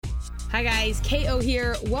Hi guys, KO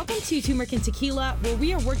here. Welcome to Turmeric and Tequila, where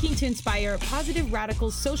we are working to inspire positive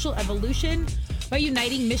radical social evolution by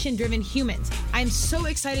uniting mission-driven humans. I'm so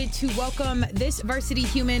excited to welcome this varsity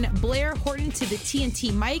human, Blair Horton, to the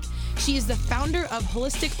TNT mic. She is the founder of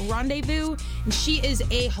Holistic Rendezvous, and she is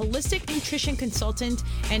a holistic nutrition consultant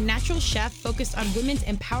and natural chef focused on women's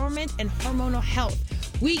empowerment and hormonal health.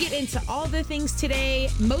 We get into all the things today,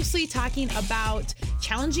 mostly talking about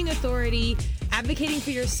challenging authority, advocating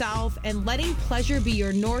for yourself, and letting pleasure be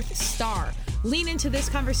your North Star. Lean into this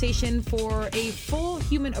conversation for a full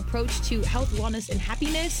human approach to health, wellness, and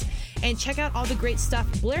happiness. And check out all the great stuff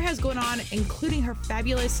Blair has going on, including her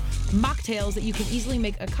fabulous mocktails that you can easily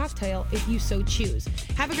make a cocktail if you so choose.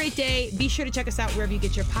 Have a great day. Be sure to check us out wherever you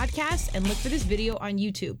get your podcasts and look for this video on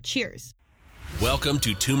YouTube. Cheers. Welcome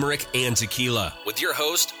to Turmeric and Tequila with your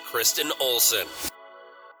host, Kristen Olson.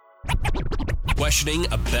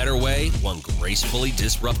 Questioning a better way, one gracefully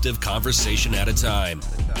disruptive conversation at a time.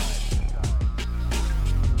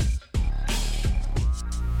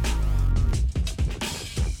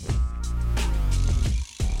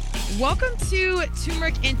 Welcome to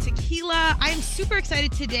Turmeric and Tequila. I am super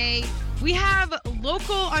excited today. We have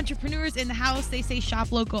local entrepreneurs in the house. They say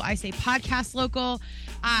shop local. I say podcast local.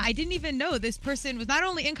 I didn't even know this person was not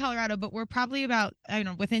only in Colorado, but we're probably about,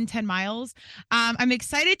 within 10 miles. I'm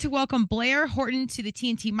excited to welcome Blair Horton to the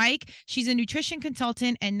TNT mic. She's a nutrition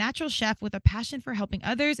consultant and natural chef with a passion for helping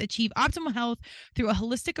others achieve optimal health through a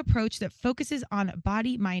holistic approach that focuses on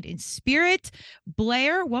body, mind, and spirit.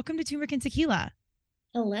 Blair, welcome to Turmeric and Tequila.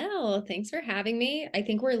 Hello, thanks for having me. I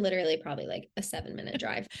think we're literally probably like a 7-minute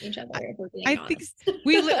drive from each other, if we're being honest. Think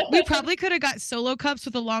we probably could have got solo cups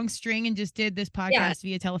with a long string and just did this podcast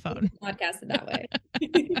via telephone. Podcasted that way.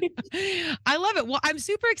 I love it. Well, I'm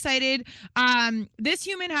super excited. This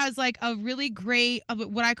human has like a really great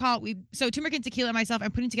what I call Turmeric and Tequila and myself,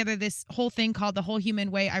 I'm putting together this whole thing called The Whole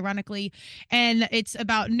Human Way, ironically, and it's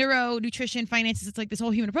about neuro, nutrition, finances. It's like this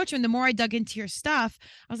whole human approach. And the more I dug into your stuff,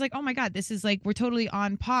 I was like, oh my God, this is like, we're totally on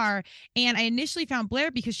par. And I initially found Blair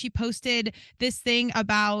because she posted this thing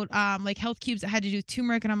about like health cubes that had to do with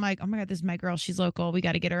turmeric. And I'm like, oh my God, this is my girl. She's local. We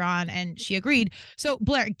got to get her on. And she agreed. So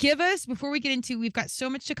Blair, give us, before we get into, we've got so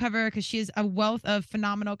much to cover because she is a wealth of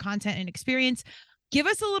phenomenal content and experience. Give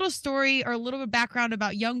us a little story or a little bit of background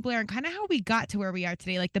about young Blair and kind of how we got to where we are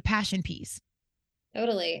today, like the passion piece.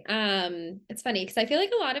 Totally. It's funny because I feel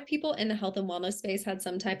like a lot of people in the health and wellness space had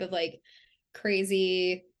some type of like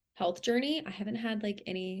crazy health journey. I haven't had like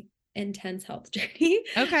any intense health journey.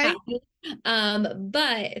 Okay.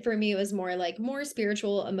 But for me, it was more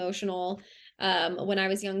spiritual, emotional. When I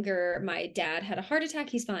was younger, my dad had a heart attack.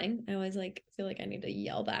 He's fine. I always feel like I need to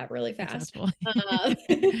yell that really fast.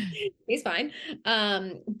 He's fine.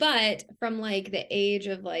 But from like the age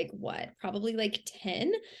of probably like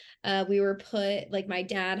 10, we were put, my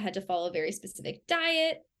dad had to follow a very specific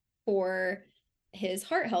diet for his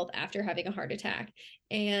heart health after having a heart attack.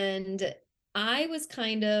 And I was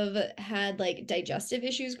had like digestive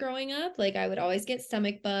issues growing up. Like I would always get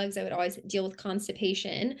stomach bugs. I would always deal with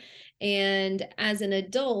constipation. And as an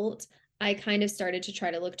adult, I kind of started to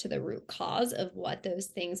try to look to the root cause of what those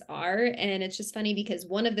things are. And it's just funny because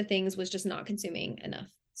one of the things was just not consuming enough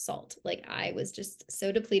salt. Like I was just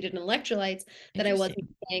so depleted in electrolytes that I wasn't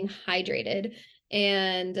staying hydrated.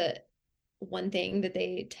 And one thing that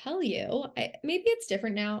they tell you, maybe it's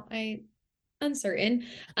different now, uncertain,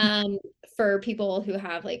 for people who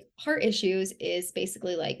have like heart issues, is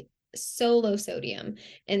basically like so low sodium.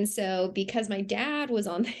 And so because my dad was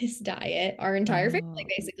on this diet, our entire family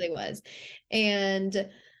basically was, and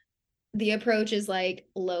the approach is like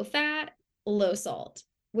low fat, low salt,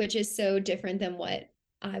 which is so different than what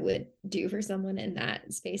I would do for someone in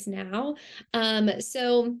that space now.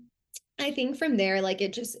 So I think from there, like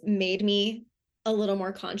it just made me a little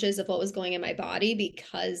more conscious of what was going in my body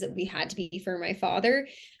because we had to be for my father.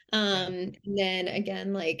 And then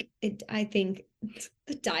again, I think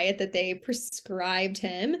the diet that they prescribed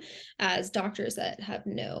him, as doctors that have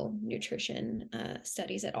no nutrition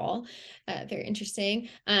studies at all, very interesting,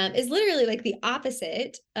 is literally like the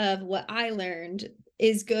opposite of what I learned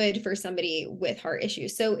is good for somebody with heart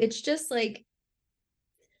issues. So it's just like,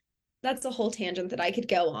 that's a whole tangent that I could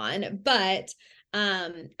go on, but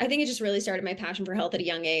I think it just really started my passion for health at a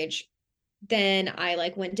young age. Then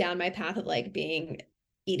I went down my path of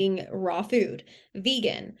eating raw food,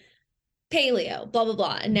 vegan, paleo, blah, blah,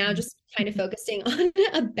 blah. And now just kind of focusing on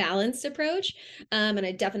a balanced approach. And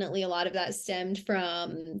I definitely, a lot of that stemmed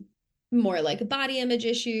from more like body image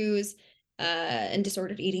issues and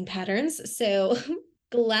disordered eating patterns. So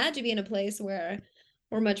glad to be in a place where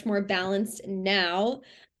we're much more balanced now.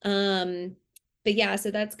 but yeah,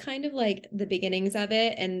 so that's kind of like the beginnings of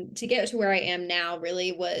it. And to get to where I am now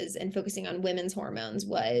really was, and focusing on women's hormones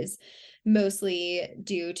was mostly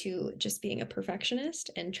due to just being a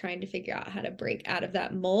perfectionist and trying to figure out how to break out of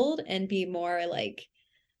that mold and be more like,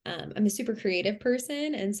 I'm a super creative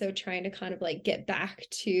person. And so trying to kind of like get back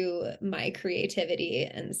to my creativity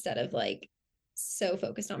instead of like so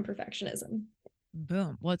focused on perfectionism.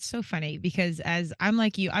 Boom. Well, it's so funny because as I'm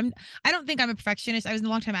like you, I don't think I'm a perfectionist. I was a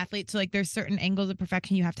long time athlete. So like there's certain angles of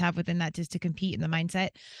perfection you have to have within that just to compete in the mindset.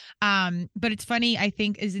 But it's funny, I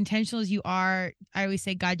think as intentional as you are, I always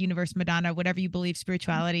say God, universe, Madonna, whatever you believe,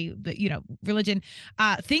 spirituality, but religion,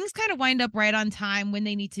 things kind of wind up right on time when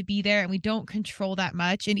they need to be there. And we don't control that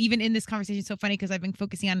much. And even in this conversation, it's so funny because I've been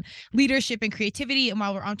focusing on leadership and creativity. And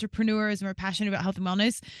while we're entrepreneurs and we're passionate about health and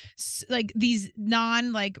wellness, like these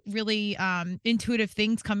non like really intuitive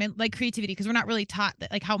things come in, like creativity, because we're not really taught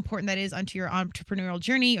that, like how important that is onto your entrepreneurial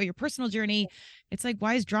journey or your personal journey. It's like,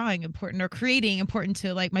 why is drawing important or creating important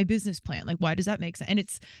to like my business plan? Like, why does that make sense? And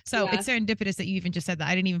it's serendipitous that you even just said that.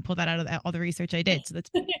 I didn't even pull that out of all the research I did. So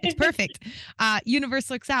it's perfect. Universe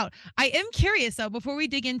looks out. I am curious though, before we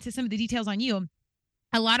dig into some of the details on you,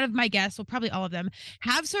 a lot of my guests, well, probably all of them,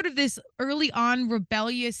 have sort of this early on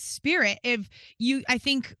rebellious spirit. If you, I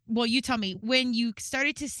think, well, you tell me, when you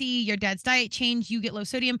started to see your dad's diet change, you get low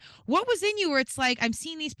sodium, what was in you where it's like, I'm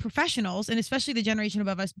seeing these professionals, and especially the generation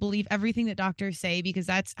above us, believe everything that doctors say because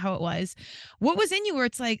that's how it was. What was in you where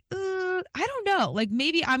it's like, I don't know, like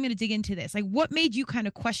maybe I'm going to dig into this. Like what made you kind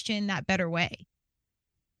of question that better way?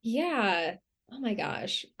 Yeah. Oh my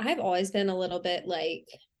gosh. I've always been a little bit like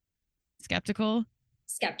Skeptical?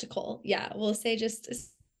 skeptical. Yeah, we'll say just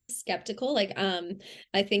skeptical. Like,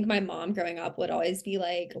 I think my mom growing up would always be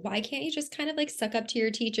like, why can't you just kind of like suck up to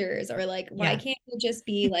your teachers? Or like, why can't you just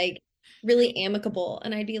be like really amicable?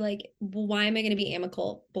 And I'd be like, well, why am I going to be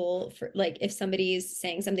amicable for like if somebody's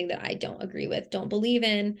saying something that I don't agree with, don't believe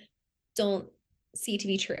in, don't see to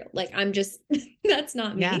be true? Like, I'm just that's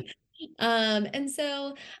not me. Yeah. And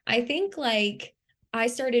so I think like I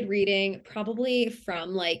started reading probably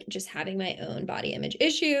from like just having my own body image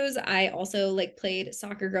issues. I also like played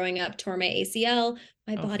soccer growing up, tore my ACL.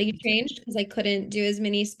 My body changed because I couldn't do as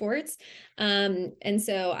many sports. And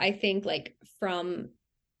so I think like from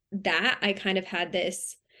that, I kind of had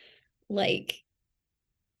this like,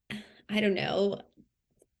 I don't know,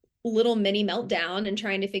 little mini meltdown and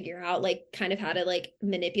trying to figure out like kind of how to like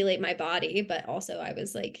manipulate my body. But also I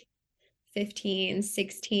was like 15,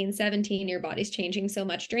 16, 17, your body's changing so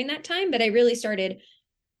much during that time. But I really started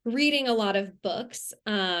reading a lot of books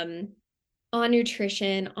on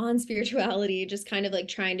nutrition, on spirituality, just kind of like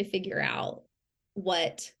trying to figure out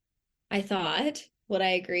what I thought, what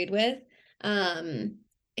I agreed with. And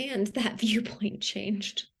that viewpoint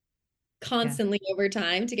changed constantly over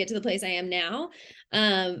time to get to the place I am now.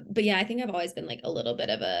 But yeah, I think I've always been like a little bit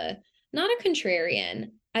of a, not a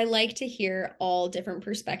contrarian. I like to hear all different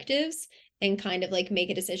perspectives and kind of like make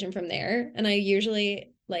a decision from there. And I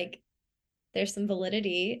usually like, there's some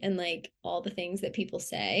validity in like all the things that people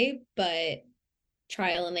say, but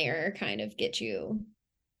trial and error kind of get you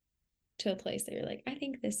to a place that you're like, I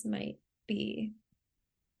think this might be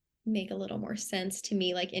make a little more sense to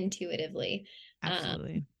me, like intuitively.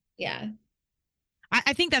 Absolutely. Yeah.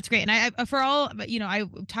 I think that's great. And I for all, I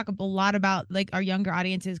talk a lot about like our younger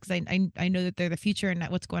audiences because I know that they're the future and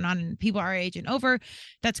what's going on and people our age and over.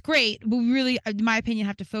 That's great. But we really, in my opinion,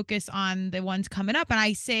 have to focus on the ones coming up. And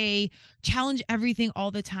I say, challenge everything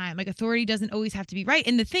all the time. Like authority doesn't always have to be right.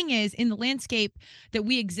 And the thing is, in the landscape that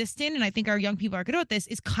we exist in, and I think our young people are good at this,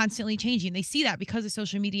 is constantly changing. They see that because of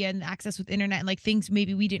social media and access with internet and like things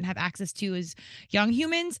maybe we didn't have access to as young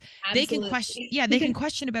humans. Absolutely. They can question, they can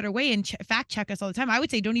question a better way and fact check us all the time. I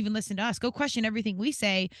would say don't even listen to us. Go question everything we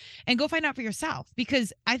say and go find out for yourself,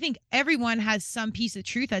 because I think everyone has some piece of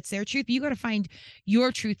truth that's their truth, but you got to find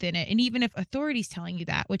your truth in it. And even if authority's telling you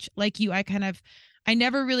that, which like you, I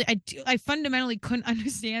fundamentally couldn't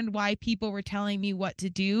understand why people were telling me what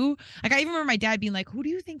to do. Like I even remember my dad being like, who do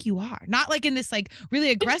you think you are? Not like in this like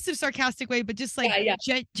really aggressive, sarcastic way, but just like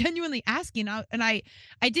genuinely asking. And I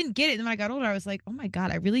didn't get it. And when I got older, I was like, oh my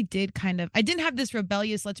God, I really did I didn't have this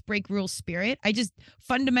rebellious, let's break rules spirit. I just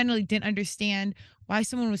fundamentally didn't understand why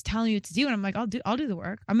someone was telling you what to do. And I'm like, I'll do the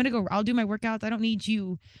work. I'll do my workouts. I don't need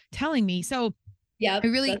you telling me. So yeah,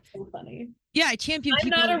 that's so funny. Yeah, I champion I'm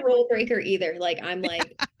people. not a rule breaker either. Like I'm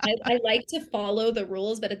like I like to follow the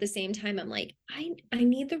rules, but at the same time I'm like I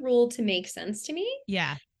need the rule to make sense to me.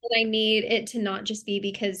 Yeah. And I need it to not just be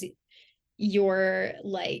because you're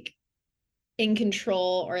like in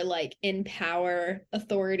control or like in power,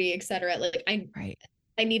 authority, etc. Like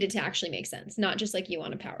I need it to actually make sense, not just like you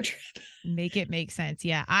on a power trip. Make it make sense.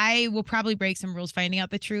 Yeah. I will probably break some rules finding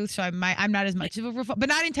out the truth. So I'm not as much of a, but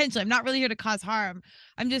not intentionally. I'm not really here to cause harm.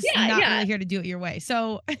 I'm just Yeah, not yeah. really here to do it your way.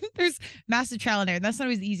 So there's massive trial and error. That's not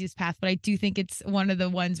always the easiest path, but I do think it's one of the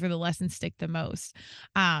ones where the lessons stick the most.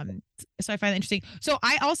 So I find that interesting. So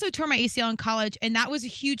I also tore my ACL in college, and that was a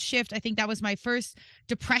huge shift. I think that was my first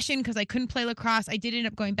depression because I couldn't play lacrosse. I did end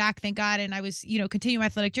up going back, thank God. And I was, continuing my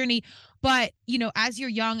athletic journey. But, as you're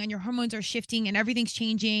young and your hormones are shifting and everything's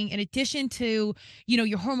changing, in addition to,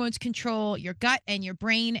 your hormones control your gut and your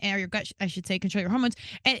brain, or your gut, I should say, control your hormones.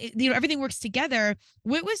 And, everything works together.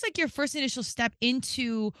 What was like your first initial step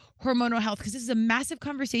into hormonal health? Because this is a massive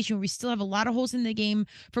conversation where we still have a lot of holes in the game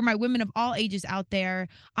for my women of all ages out there.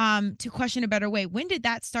 To question a better way, when did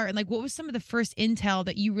that start? And like, what was some of the first intel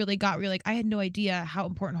that you really got where you're like, I had no idea how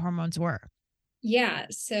important hormones were? Yeah.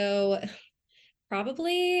 So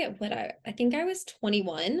probably I think I was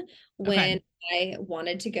 21 when Okay. I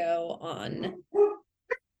wanted to go on.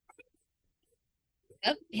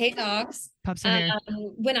 Oh, hey dogs. Pups are here.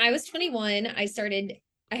 When I was 21,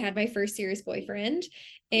 I had my first serious boyfriend,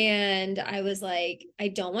 and I was like, I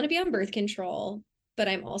don't want to be on birth control, but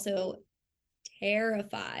I'm also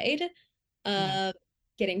terrified Yeah. of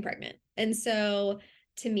getting pregnant. And so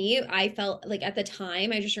to me, I felt like at the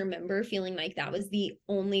time, I just remember feeling like that was the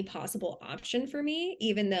only possible option for me,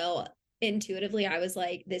 even though intuitively I was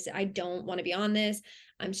like, I don't want to be on this.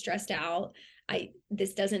 I'm stressed out.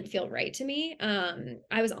 This doesn't feel right to me.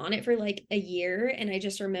 I was on it for like a year, and I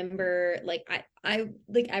just remember like I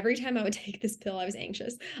like every time I would take this pill, I was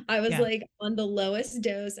anxious. I was Yeah. like on the lowest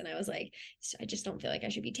dose, and I was like, I just don't feel like I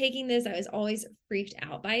should be taking this. I was always freaked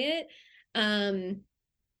out by it.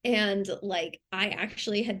 And like I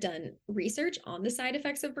actually had done research on the side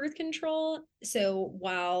effects of birth control. So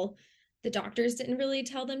while the doctors didn't really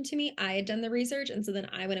tell them to me, I had done the research. And so then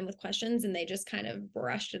I went in with questions, and they just kind of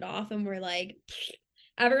brushed it off and were like,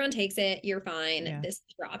 everyone takes it, you're fine. Yeah. This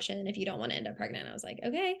is your option if you don't want to end up pregnant. I was like,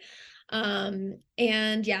 okay.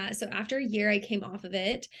 And yeah, so after a year I came off of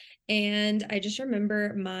it, and I just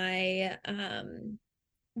remember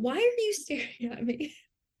why are you staring at me?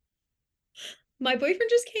 My boyfriend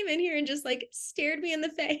just came in here and just like stared me in the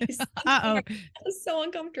face. Uh-oh. That was so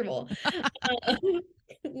uncomfortable.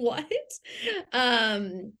 What?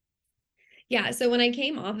 Um, yeah, so when I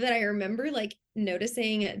came off of it, I remember like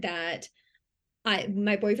noticing that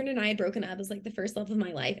my boyfriend and I had broken up. It was like the first love of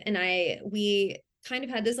my life. And we kind of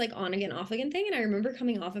had this like on again, off again thing. And I remember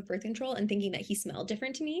coming off of birth control and thinking that he smelled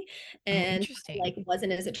different to me Oh, and interesting. like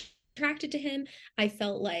wasn't as attracted to him. I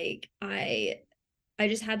felt like I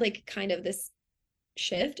just had like kind of this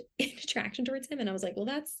shift in attraction towards him, and I was like, well,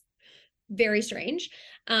 that's very strange.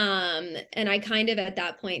 And I kind of at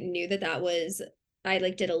that point knew that was, I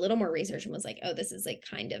like did a little more research and was like, oh, this is like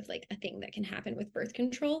kind of like a thing that can happen with birth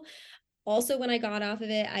control. Also, when I got off of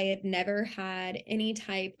it, I had never had any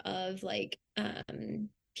type of like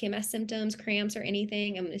PMS symptoms, cramps, or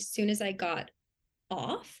anything. And as soon as I got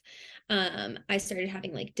off, I started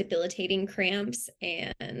having like debilitating cramps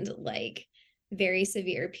and like very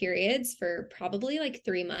severe periods for probably like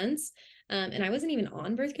 3 months. And I wasn't even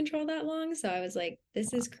on birth control that long. So I was like,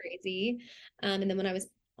 this is crazy. And then when I was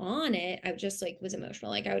on it, I just like was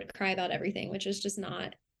emotional. Like I would cry about everything, which is just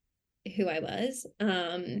not who I was.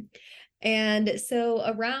 And so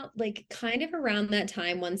around like kind of around that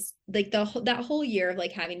time, once like that whole year of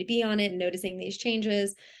like having to be on it and noticing these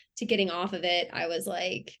changes to getting off of it, I was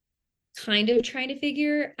like kind of trying to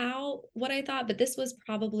figure out what I thought. But this was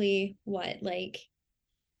probably like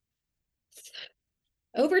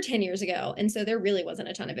over 10 years ago. And so there really wasn't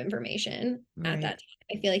a ton of information at Right. that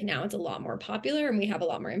time. I feel like now it's a lot more popular and we have a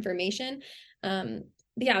lot more information. But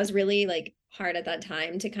yeah, it was really like hard at that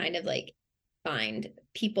time to kind of like find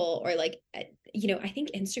people or like, I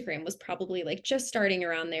think Instagram was probably like just starting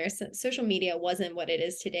around there. So social media wasn't what it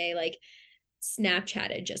is today. Like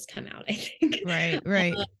Snapchat had just come out, I think. Right.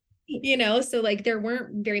 Right. So like there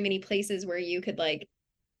weren't very many places where you could like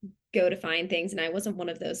go to find things. And I wasn't one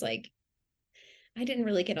of those like, I didn't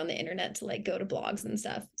really get on the internet to like go to blogs and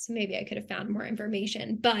stuff. So maybe I could have found more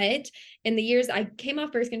information. But in the years I came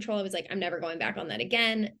off birth control, I was like, I'm never going back on that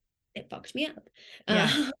again. It fucked me up.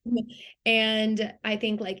 Yeah. And I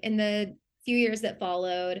think like in the few years that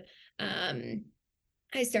followed,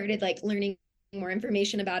 I started like learning more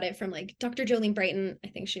information about it from like Dr. Jolene Brighton. I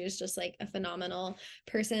think she was just like a phenomenal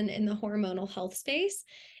person in the hormonal health space,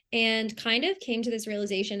 and kind of came to this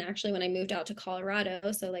realization actually when I moved out to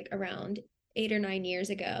Colorado. So like around 8 or 9 years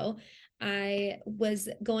ago, I was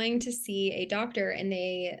going to see a doctor, and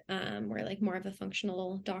they were like more of a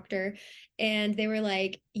functional doctor. And they were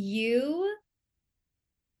like, you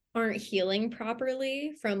aren't healing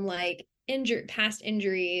properly from like past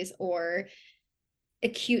injuries or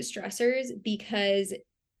acute stressors because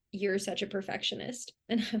you're such a perfectionist.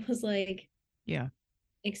 And I was like, Yeah.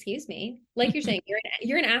 excuse me, like you're saying,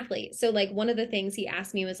 you're an athlete. So like one of the things he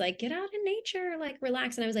asked me was like, get out in nature, like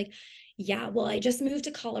relax. And I was like, yeah, well, I just moved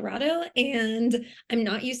to Colorado and I'm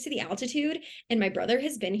not used to the altitude. And my brother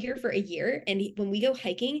has been here for a year. And when we go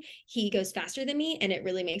hiking, he goes faster than me and it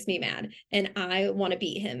really makes me mad. And I want to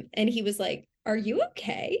beat him. And he was like, are you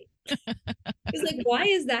okay? He's like, why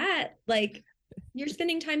is that? Like, you're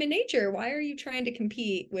spending time in nature. Why are you trying to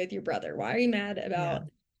compete with your brother? Why are you mad about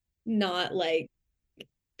not like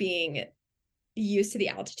being used to the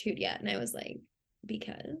altitude yet? And I was like,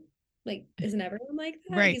 because like, isn't everyone like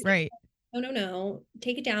that? Right, He's right. like, no,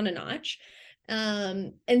 take it down a notch.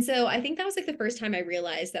 And so I think that was like the first time I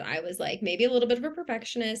realized that I was like maybe a little bit of a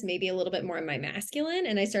perfectionist, maybe a little bit more in my masculine.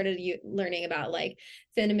 And I started learning about like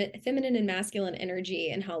feminine and masculine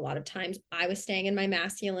energy and how a lot of times I was staying in my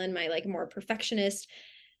masculine, my like more perfectionist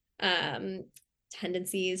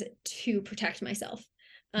tendencies to protect myself.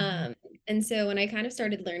 And so when I kind of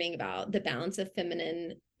started learning about the balance of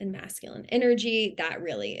feminine and masculine energy, that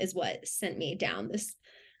really is what sent me down this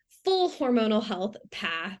full hormonal health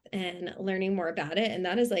path and learning more about it. And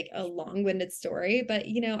that is like a long-winded story, but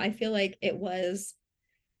you know, I feel like it's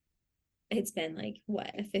been like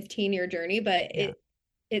what, a 15-year journey, but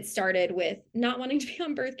it started with not wanting to be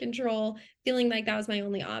on birth control, feeling like that was my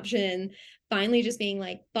only option, finally just being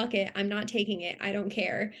like, fuck it, I'm not taking it, I don't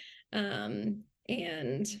care.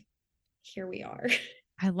 And here we are.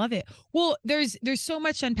 I love it. Well, there's so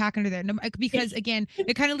much to unpack under there because again,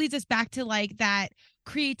 it kind of leads us back to like that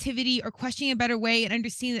creativity or questioning a better way and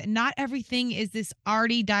understanding that not everything is this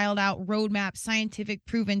already dialed out roadmap, scientific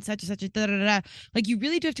proven, such and such a da da da. Like you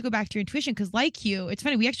really do have to go back to your intuition because like you, it's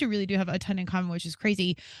funny, we actually really do have a ton in common, which is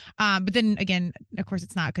crazy. But then again, of course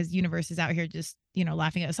it's not because the universe is out here just, you know,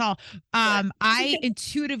 laughing at us all. I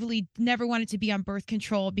intuitively never wanted to be on birth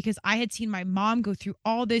control because I had seen my mom go through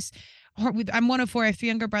all this. I'm one of four. I have three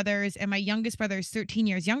younger brothers, and my youngest brother is 13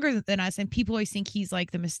 years younger than us. And people always think he's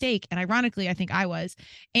like the mistake. And ironically, I think I was.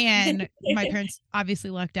 And my parents obviously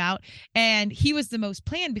lucked out. And he was the most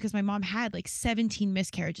planned because my mom had like 17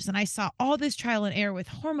 miscarriages. And I saw all this trial and error with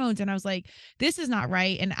hormones. And I was like, this is not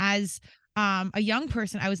right. And as a young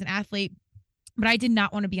person, I was an athlete, but I did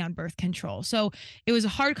not want to be on birth control. So it was a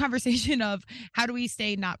hard conversation of how do we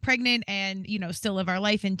stay not pregnant and, you know, still live our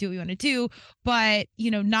life and do what we want to do, but,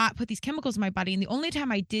 you know, not put these chemicals in my body. And the only time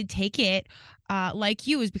I did take it, like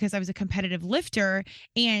you, is because I was a competitive lifter.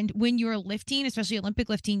 And when you're lifting, especially Olympic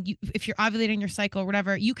lifting, if you're ovulating your cycle or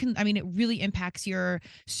whatever, you can, I mean, it really impacts your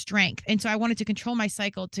strength. And so I wanted to control my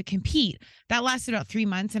cycle to compete. That lasted about 3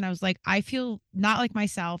 months. And I was like, I feel not like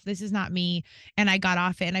myself. This is not me. And I got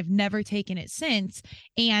off it and I've never taken it since.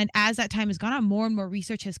 And as that time has gone on, more and more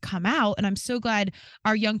research has come out. And I'm so glad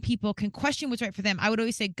our young people can question what's right for them. I would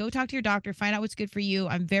always say, go talk to your doctor, find out what's good for you.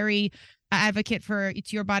 I'm very advocate for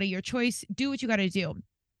it's your body, your choice. Do what you got to do.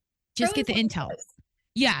 Just get the intel.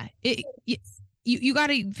 Yeah. You got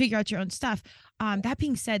to figure out your own stuff. That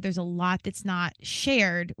being said, there's a lot that's not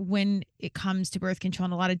shared when it comes to birth control,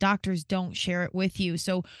 and a lot of doctors don't share it with you.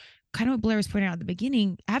 So kind of what Blair was pointing out at the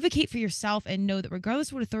beginning, advocate for yourself and know that regardless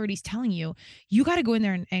of what authority's telling you, you got to go in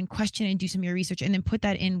there and question and do some of your research and then put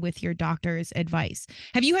that in with your doctor's advice.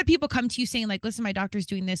 Have you had people come to you saying like, listen, my doctor's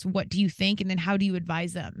doing this. What do you think? And then how do you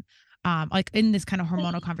advise them? Like in this kind of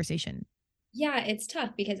hormonal conversation? Yeah, it's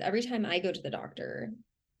tough because every time I go to the doctor,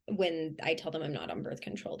 when I tell them I'm not on birth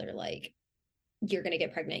control, they're like, you're going to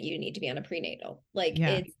get pregnant. You need to be on a prenatal. Like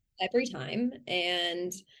it's every time.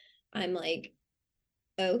 And I'm like,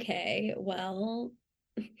 okay, well,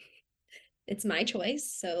 it's my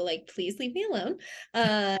choice. So like, please leave me alone.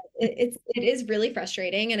 It is really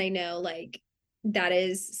frustrating. And I know like that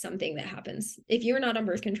is something that happens if you're not on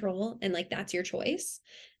birth control and like, that's your choice.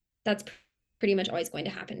 That's pretty much always going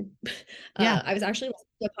to happen. I was actually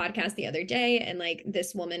listening to a podcast the other day and like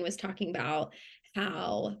this woman was talking about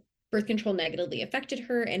how birth control negatively affected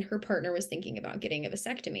her and her partner was thinking about getting a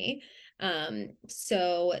vasectomy.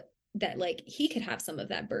 So that like he could have some of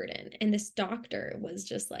that burden. And this doctor was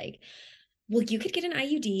just like, well, you could get an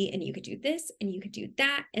IUD and you could do this and you could do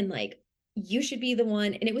that. And like, you should be the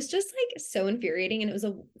one. And it was just like so infuriating. And it was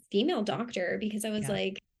a female doctor because I was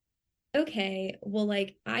like, okay, well,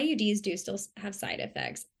 like IUDs do still have side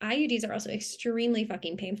effects. IUDs are also extremely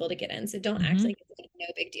fucking painful to get in. So don't act like it's like no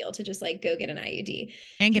big deal to just like go get an IUD.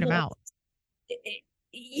 And get them out.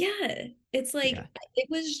 It's like, it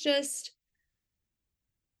was just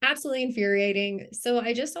absolutely infuriating. So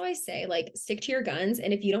I just always say like, stick to your guns.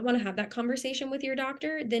 And if you don't want to have that conversation with your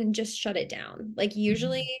doctor, then just shut it down. Like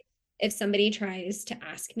usually if somebody tries to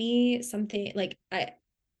ask me something, like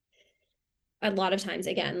a lot of times,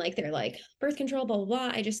 again, like they're like birth control, blah, blah,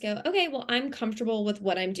 blah. I just go, okay, well, I'm comfortable with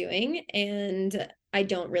what I'm doing. And I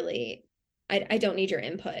don't really, I don't need your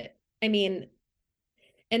input. I mean,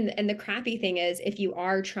 and the crappy thing is, if you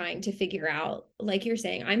are trying to figure out, like you're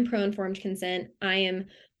saying, I'm pro informed consent. I am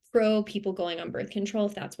pro people going on birth control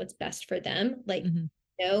if that's what's best for them. Like,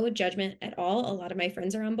 no judgment at all. A lot of my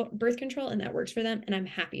friends are on birth control and that works for them, and I'm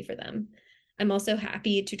happy for them. I'm also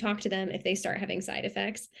happy to talk to them if they start having side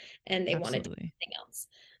effects and they want to do something else.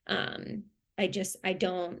 I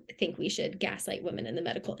don't think we should gaslight women in the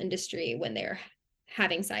medical industry when they're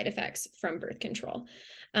having side effects from birth control.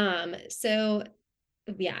 So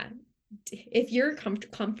yeah, if you're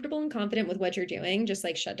comfortable and confident with what you're doing, just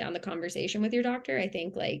like shut down the conversation with your doctor. I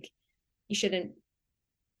think like you shouldn't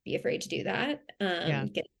be afraid to do that.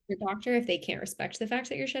 Get your doctor if they can't respect the fact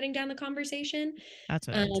that you're shutting down the conversation. That's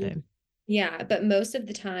what I would say. Yeah, but most of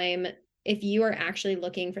the time, if you are actually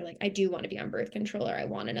looking for like, I do want to be on birth control or I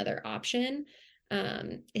want another option,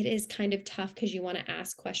 it is kind of tough because you want to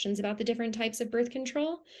ask questions about the different types of birth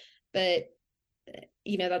control. But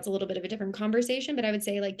you know, that's a little bit of a different conversation. But I would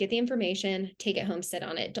say like get the information, take it home, sit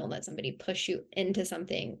on it. Don't let somebody push you into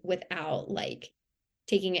something without like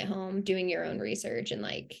taking it home, doing your own research, and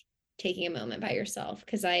like taking a moment by yourself.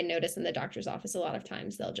 Because I notice in the doctor's office a lot of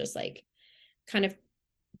times they'll just like kind of,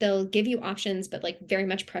 they'll give you options, but like very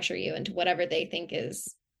much pressure you into whatever they think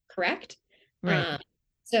is correct. Right.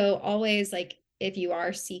 So always like, if you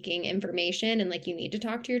are seeking information and like you need to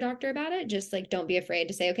talk to your doctor about it, just like don't be afraid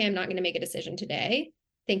to say, okay, I'm not going to make a decision today.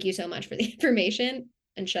 Thank you so much for the information,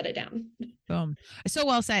 and shut it down. Boom. So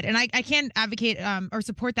well said. And I can't advocate or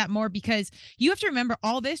support that more, because you have to remember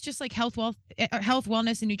all this, just like health,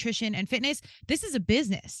 wellness, and nutrition and fitness. This is a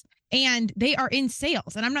business. And they are in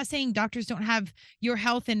sales. And I'm not saying doctors don't have your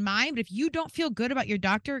health in mind, but if you don't feel good about your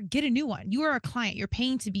doctor, get a new one. You are a client. You're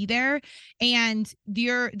paying to be there, and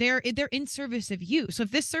they're in service of you. So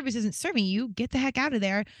if this service isn't serving you, get the heck out of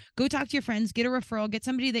there. Go talk to your friends, get a referral, get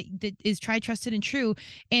somebody that is tried, trusted, and true,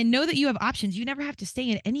 and know that you have options. You never have to stay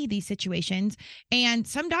in any of these situations. And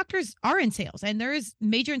some doctors are in sales, and there is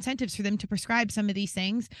major incentives for them to prescribe some of these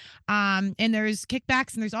things. And there's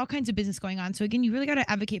kickbacks, and there's all kinds of business going on. So again, you really got to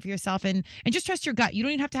advocate for yourself and just trust your gut. You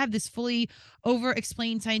don't even have to have this fully over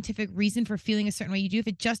explained scientific reason for feeling a certain way you do. If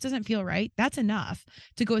it just doesn't feel right, that's enough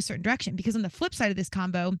to go a certain direction. Because on the flip side of this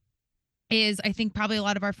combo is, I think probably a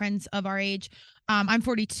lot of our friends of our age, I'm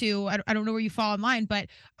 42. I don't know where you fall in line, but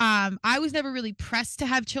I was never really pressed to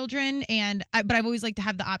have children, but I've always liked to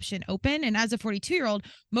have the option open. And as a 42-year-old,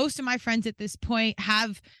 most of my friends at this point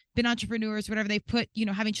have been entrepreneurs, whatever. They put,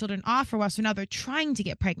 having children off for a while. So now they're trying to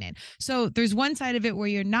get pregnant. So there's one side of it where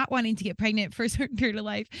you're not wanting to get pregnant for a certain period of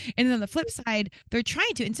life. And then on the flip side, they're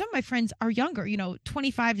trying to. And some of my friends are younger,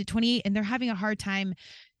 25 to 28, and they're having a hard time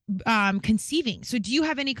conceiving. So do you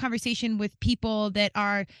have any conversation with people that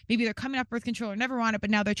are, maybe they're coming off birth control or never want it, but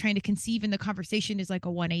now they're trying to conceive, and the conversation is like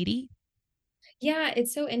a 180? Yeah,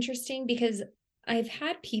 it's so interesting because I've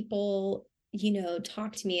had people,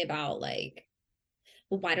 talk to me about like,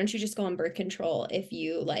 well, why don't you just go on birth control if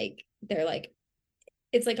you like, they're like,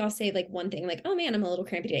 it's like, I'll say like one thing like, oh man, I'm a little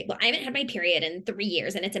crampy today. Well, I haven't had my period in 3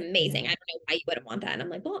 years and it's amazing. I don't know why you wouldn't want that. And I'm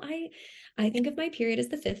like, well, I think of my period as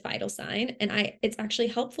the 5th vital sign, and it's actually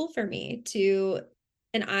helpful for me to,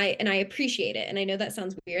 and I appreciate it. And I know that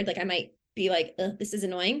sounds weird. Like I might be like, this is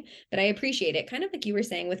annoying, but I appreciate it. Kind of like you were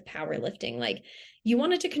saying with powerlifting, like you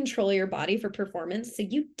wanted to control your body for performance. So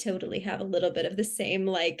you totally have a little bit of the same,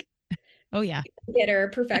 like, oh yeah, getter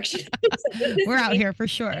perfection. We're out here for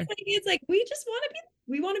sure. It's like we just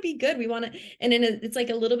want to be good. We want to, and then it's like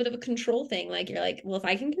a little bit of a control thing. Like you're like, well, if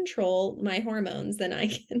I can control my hormones, then I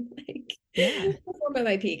can like perform at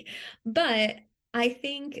my peak. But I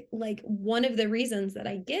think like one of the reasons that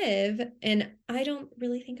I give, and I don't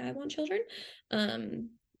really think I want children,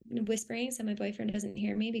 whispering so my boyfriend doesn't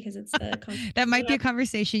hear me because it's that might be a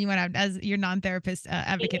conversation you want to have as your non-therapist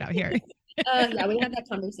advocate out here. Yeah, we have that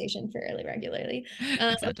conversation fairly regularly.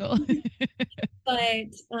 But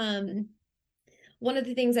one of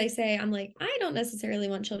the things I say, I'm like, I don't necessarily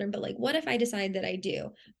want children, but like, what if I decide that I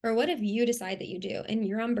do? Or what if you decide that you do and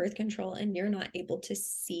you're on birth control and you're not able to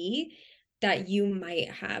see that you might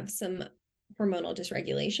have some hormonal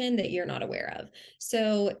dysregulation that you're not aware of?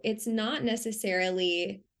 So it's not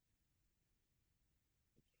necessarily,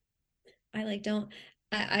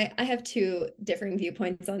 I have two differing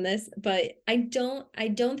viewpoints on this, but I don't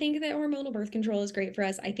think that hormonal birth control is great for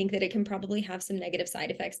us. I think that it can probably have some negative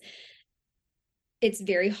side effects. It's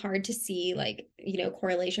very hard to see like,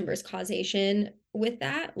 correlation versus causation with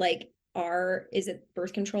that. Like is it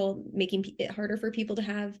birth control making it harder for people to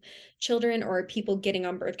have children, or are people getting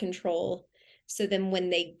on birth control so then when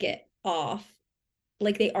they get off,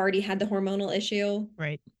 like they already had the hormonal issue,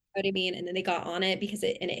 Right. what I mean? And then they got on it because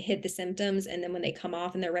it hid the symptoms. And then when they come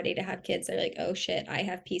off and they're ready to have kids, they're like, oh shit, I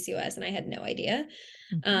have PCOS and I had no idea.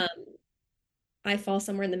 Mm-hmm. I fall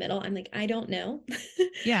somewhere in the middle. I'm like, I don't know.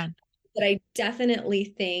 Yeah. But I definitely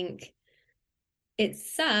think it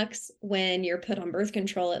sucks when you're put on birth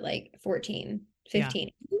control at like 14, 15,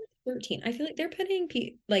 13. I feel like they're putting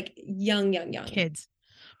like young Kids.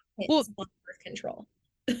 Well, on birth control.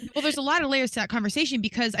 Well, there's a lot of layers to that conversation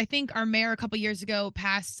because I think our mayor a couple years ago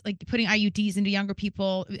passed like putting IUDs into younger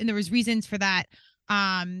people, and there was reasons for that.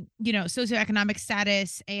 Socioeconomic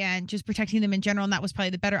status and just protecting them in general, and that was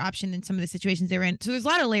probably the better option in some of the situations they were in. So there's a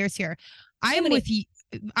lot of layers here. I'm with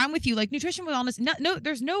you. Like nutrition with wellness. No,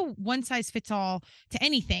 there's no one size fits all to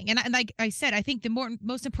anything. And like I said, I think the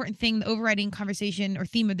most important thing, the overriding conversation or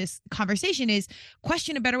theme of this conversation is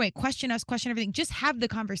question a better way. Question us, question everything. Just have the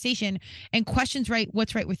conversation and questions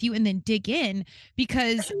what's right with you, and then dig in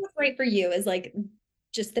because what's right for you is like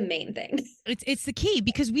just the main thing. It's the key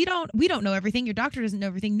because we don't know everything. Your doctor doesn't know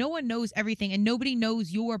everything. No one knows everything, and nobody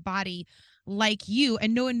knows your body like you,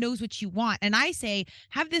 and no one knows what you want. And I say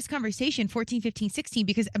have this conversation 14, 15, 16,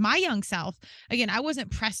 because my young self, again, I wasn't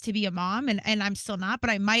pressed to be a mom, and I'm still not, but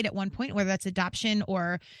I might at one point, whether that's adoption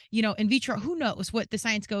or in vitro, who knows what the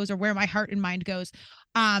science goes or where my heart and mind goes.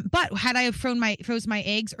 But had I have froze my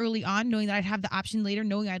eggs early on, knowing that I'd have the option later,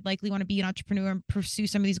 knowing I'd likely want to be an entrepreneur and pursue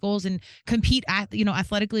some of these goals and compete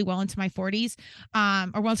athletically well into my 40s,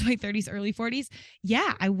 or well into my 30s, early 40s,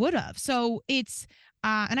 yeah, I would have. So it's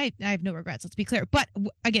and I have no regrets, let's be clear. But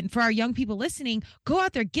again, for our young people listening, go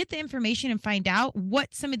out there, get the information and find out what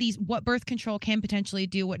birth control can potentially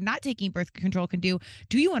do, what not taking birth control can do.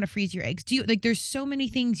 Do you want to freeze your eggs? There's so many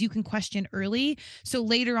things you can question early. So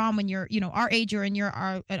later on, when you're, our age or in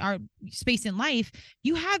our space in life,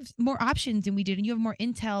 you have more options than we did, and you have more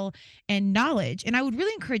intel and knowledge. And I would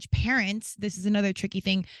really encourage parents, this is another tricky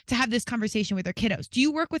thing, to have this conversation with their kiddos. Do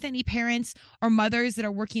you work with any parents or mothers that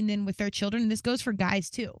are working then with their children? And this goes for guys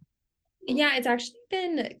too. Yeah, it's actually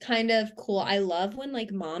been kind of cool. I love when like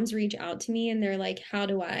moms reach out to me and they're like, how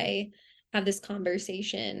do I have this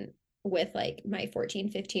conversation with like my 14,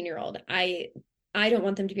 15-year-old? I don't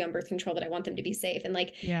want them to be on birth control, but I want them to be safe. And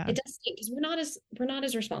like, it does stink because we're not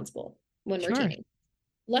as responsible when we're teenagers.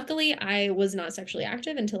 Luckily, I was not sexually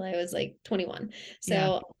active until I was like 21.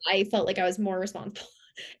 So I felt like I was more responsible.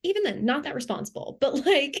 Even then, not that responsible, but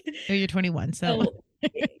like, oh, you're 21. So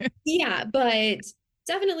yeah, but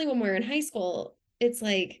definitely when we're in high school, it's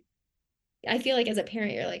like, I feel like as a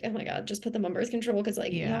parent, you're like, oh my God, just put them on birth control. Cause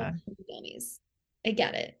like, dummies. I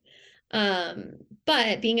get it.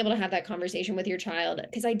 But being able to have that conversation with your child,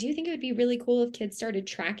 because I do think it would be really cool if kids started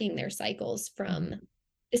tracking their cycles from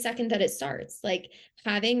the second that it starts, like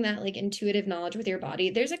having that like intuitive knowledge with your body.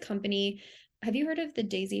 There's a company. Have you heard of the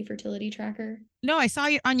Daisy fertility tracker? No, I saw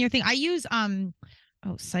it on your thing. I use,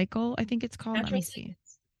 Cycle, I think it's called. Let me see.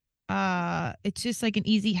 It's just like an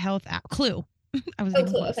easy health app. Clue. I was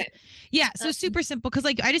Clue. Okay. Yeah, so super simple because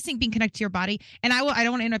like I just think being connected to your body, and I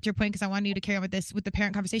don't want to interrupt your point because I want you to carry on with this with the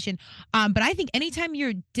parent conversation. But I think anytime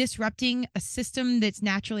you're disrupting a system that's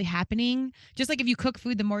naturally happening, just like if you cook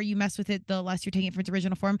food, the more you mess with it, the less you're taking it from its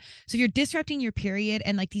original form. So if you're disrupting your period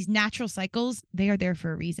and like these natural cycles, they are there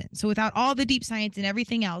for a reason. So without all the deep science and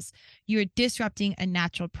everything else, you're disrupting a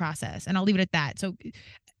natural process, and I'll leave it at that. So.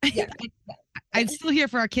 Yeah. I'm still here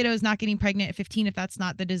for our kiddos not getting pregnant at 15 if that's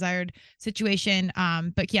not the desired situation.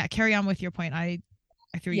 But yeah, carry on with your point. I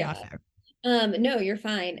threw you off there. No, you're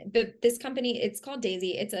fine. But this company, it's called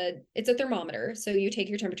Daisy. It's a thermometer. So you take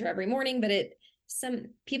your temperature every morning, but some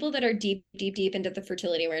people that are deep into the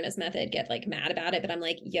fertility awareness method get like mad about it. But I'm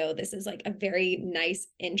like, yo, this is like a very nice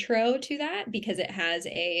intro to that because it has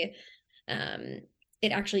it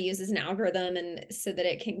actually uses an algorithm and so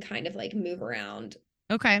that it can kind of like move around.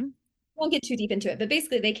 Okay. Won't get too deep into it, but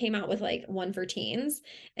basically they came out with like one for teens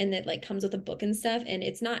and it like comes with a book and stuff, and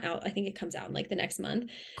it's not out. I think it comes out in like the next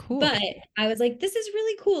month. Cool. But I was like, this is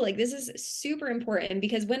really cool. Like this is super important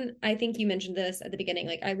because when I think you mentioned this at the beginning,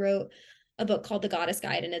 like I wrote a book called The Goddess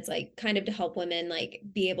Guide, and it's like kind of to help women like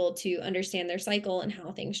be able to understand their cycle and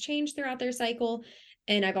how things change throughout their cycle.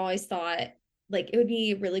 And I've always thought like it would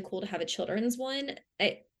be really cool to have a children's one.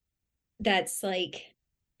 That's like,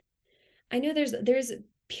 I know there's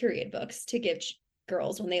period books to give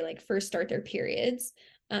girls when they like first start their periods.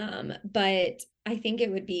 But I think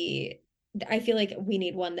I feel like we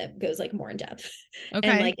need one that goes like more in depth. Okay.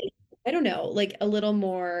 And like, I don't know, like a little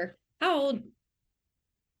more, how old?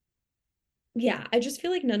 yeah, I just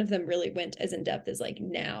feel like none of them really went as in depth as like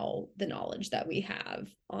now the knowledge that we have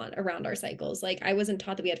on around our cycles. Like I wasn't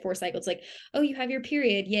taught that we had 4 cycles. Like, oh, you have your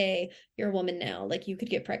period, yay, you're a woman now. Like you could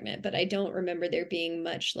get pregnant, but I don't remember there being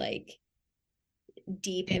much like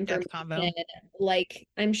deep In-depth combo. information. Like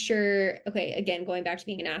I'm sure, okay, again, going back to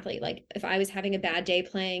being an athlete, like if I was having a bad day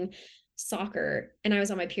playing soccer and I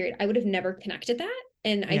was on my period, I would have never connected that.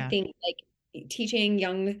 And I Yeah. think like teaching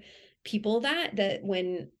young people that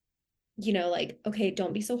when like, okay,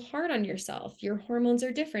 don't be so hard on yourself. Your hormones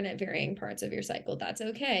are different at varying parts of your cycle. That's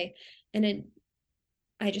okay. And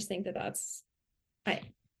I just think I,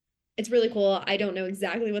 it's really cool. I don't know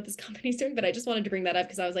exactly what this company's doing, but I just wanted to bring that up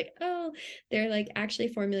because I was like, oh, they're like actually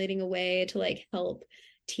formulating a way to like help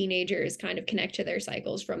teenagers kind of connect to their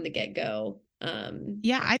cycles from the get-go.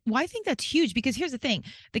 Yeah, I think that's huge because here's the thing.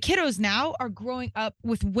 The kiddos now are growing up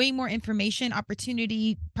with way more information,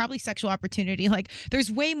 opportunity, probably sexual opportunity. Like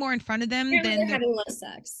there's way more in front of them Apparently they're than having less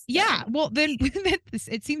sex. yeah, well then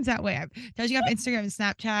it seems that way. I'm judging off Instagram and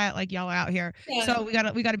Snapchat, like y'all are out here. Yeah. So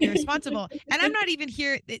we gotta be responsible. And I'm not even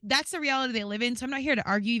here. That's the reality they live in. So I'm not here to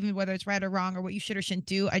argue even whether it's right or wrong or what you should or shouldn't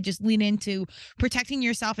do. I just lean into protecting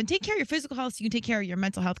yourself and take care of your physical health so you can take care of your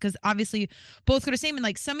mental health. Because obviously both go the same. And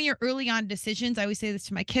like some of your early on decisions, I always say this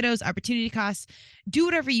to my kiddos, opportunity costs. Do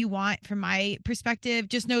whatever you want from my perspective.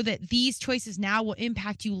 Just know that these choices now will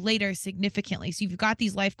impact you later significantly. So you've got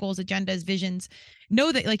these life goals, agendas, visions.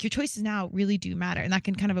 Know that like your choices now really do matter, and that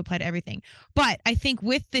can kind of apply to everything. But I think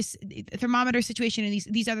with this thermometer situation and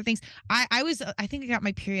these other things, I think I got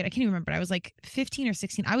my period. I can't even remember. I was like 15 or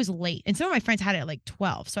 16. I was late, and some of my friends had it at like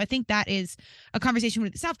 12. So I think that is a conversation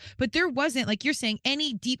with itself. But there wasn't, like you're saying,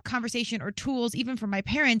 any deep conversation or tools, even from my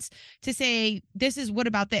parents, to say this is what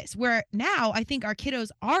about this. Where now I think our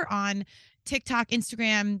kiddos are on TikTok,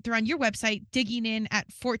 Instagram, they're on your website, digging in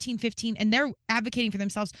at 14, 15, and they're advocating for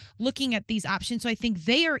themselves, looking at these options. So I think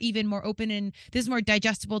they are even more open and this is more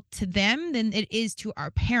digestible to them than it is to our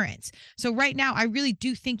parents. So right now, I really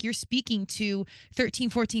do think you're speaking to 13,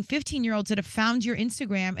 14, 15-year-olds that have found your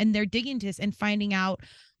Instagram and they're digging into this and finding out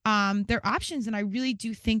their options. And I really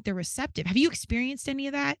do think they're receptive. Have you experienced any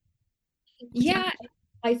of that? Yeah,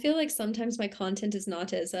 I feel like sometimes my content is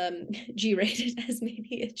not as G-rated as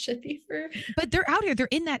maybe it should be for. But they're out here. They're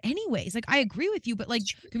in that anyways. Like I agree with you, but like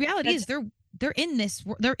the reality is they're in this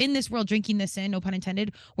world drinking this in, no pun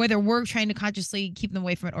intended, whether we're trying to consciously keep them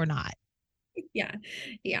away from it or not. Yeah.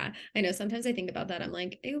 I know. Sometimes I think about that. I'm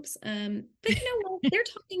like, oops. But you know what? They're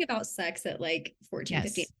talking about sex at like 14, Yes.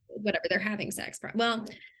 15, whatever. They're having sex. Well,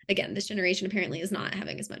 again, this generation apparently is not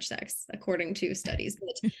having as much sex according to studies.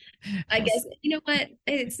 But I guess, you know what?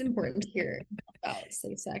 It's important to hear about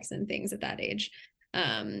safe sex and things at that age.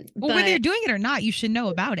 Well, But whether you're doing it or not, you should know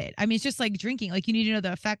about it. I mean, it's just like drinking. Like you need to know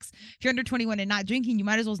the effects. If you're under 21 and not drinking, you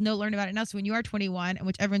might as well learn about it now. So when you are 21, and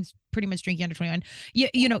which everyone's pretty much drinking under 21,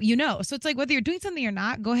 you know. So it's like whether you're doing something or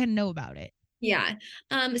not, go ahead and know about it. yeah.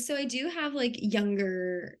 So I do have like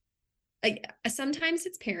younger, like sometimes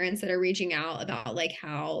it's parents that are reaching out about like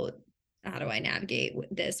how do I navigate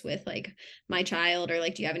this with like my child, or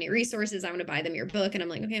like, do you have any resources? I want to buy them your book. And I'm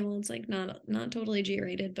like, okay, well, it's like not totally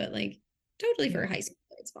G-rated, but like totally for a high school,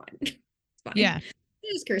 it's fine. It's fine. Yeah.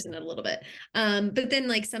 Just cursing it a little bit. But then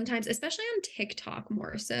like sometimes, especially on TikTok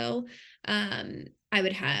more so, I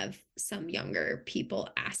would have some younger people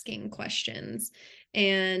asking questions.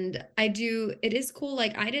 And it is cool.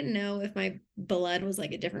 Like I didn't know if my blood was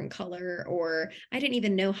like a different color, or I didn't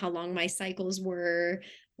even know how long my cycles were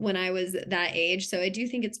when I was that age. So I do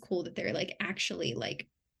think it's cool that they're like actually like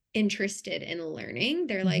interested in learning.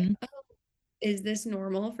 They're like, oh, is this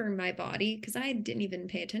normal for my body? Because I didn't even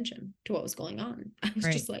pay attention to what was going on. I was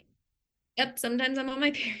just like, yep, sometimes I'm on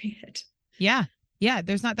my period. Yeah.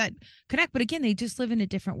 There's not that connect, but again, they just live in a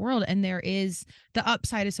different world. And there is the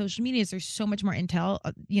upside of social media is there's so much more intel,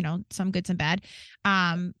 some good, some bad.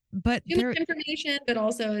 But too much information, but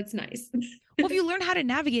also it's nice. Well, if you learn how to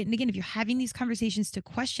navigate, and again, if you're having these conversations to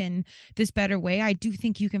question this better way, I do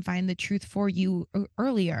think you can find the truth for you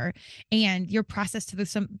earlier, and your process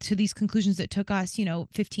to these conclusions that took us,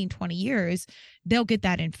 15, 20 years, they'll get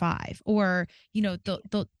that in 5, or,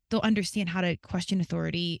 they'll understand how to question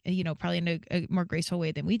authority, probably in a more graceful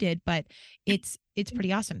way than we did, but it's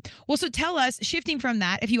pretty awesome. Well, so tell us, shifting from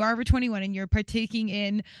that, if you are over 21 and you're partaking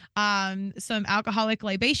in some alcoholic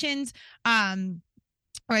libations,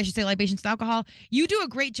 or I should say libations with alcohol, you do a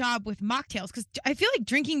great job with mocktails, because I feel like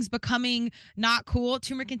drinking's becoming not cool.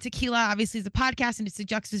 Turmeric and Tequila obviously is a podcast, and it's a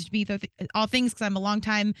juxtaposition of all things, because I'm a long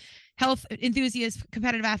time health enthusiast,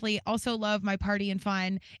 competitive athlete, also love my party and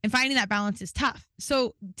fun, and finding that balance is tough.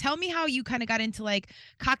 So tell me how you kind of got into like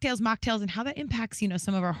cocktails, mocktails, and how that impacts,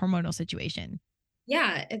 some of our hormonal situation.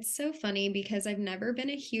 Yeah, it's so funny because I've never been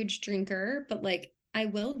a huge drinker, but like I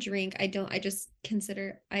will drink. I just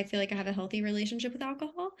consider, I feel like I have a healthy relationship with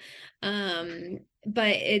alcohol.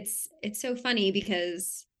 But it's so funny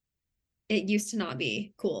because it used to not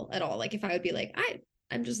be cool at all. Like if I would be like,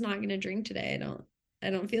 I'm just not gonna drink today. I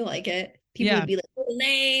don't feel like it. People Yeah. would be like, "Oh,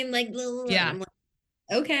 lame, like blah, blah, blah." And Yeah. I'm like,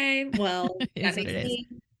 okay, well, It that is what makes it is. me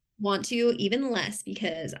want to even less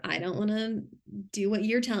because I don't want to do what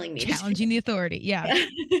you're telling me to Challenging the authority. Yeah.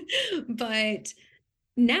 do. But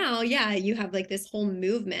now, yeah, you have like this whole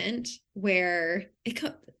movement where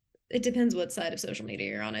it depends what side of social media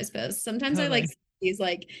you're on, I suppose. Sometimes I like Totally. these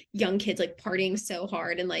like young kids like partying so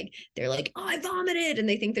hard and like they're like, oh, I vomited, and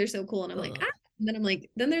they think they're so cool, and I'm like, Ugh. ah. And then I'm like,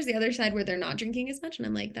 then there's the other side where they're not drinking as much, and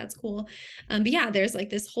I'm like, that's cool. But yeah, there's like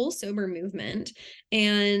this whole sober movement,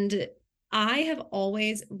 and I have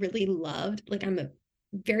always really loved, like, I'm a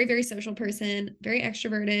very, very social person, very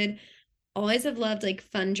extroverted, always have loved like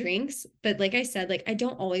fun drinks, but like I said, like I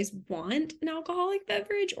don't always want an alcoholic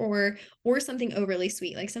beverage or something overly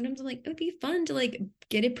sweet. Like sometimes I'm like, it would be fun to like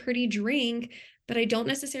get a pretty drink, but I don't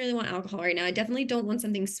necessarily want alcohol right now. I definitely don't want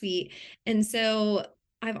something sweet. And so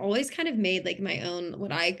I've always kind of made like my own,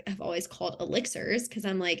 what I have always called elixirs, because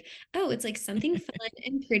I'm like, oh, it's like something fun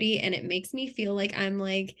and pretty, and it makes me feel like I'm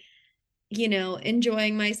like,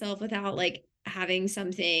 enjoying myself without like having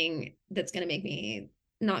something that's going to make me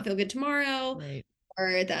not feel good tomorrow, Right.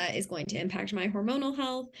 or that is going to impact my hormonal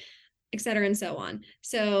health, et cetera, and so on.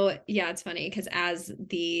 So yeah, it's funny because as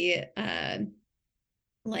the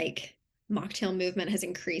like mocktail movement has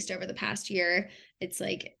increased over the past year, it's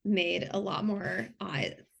like made a lot more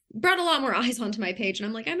eyes, brought a lot more eyes onto my page, and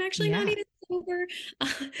I'm like, I'm actually not Yeah. even sober.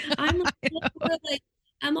 I'm all for like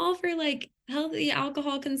I'm all for like healthy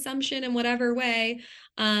alcohol consumption in whatever way.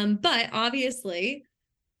 But obviously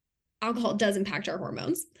alcohol does impact our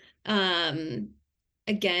hormones.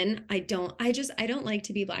 Again, I don't like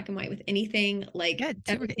to be black and white with anything. Like Yeah.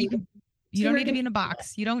 everything You don't tumor need to can, be in a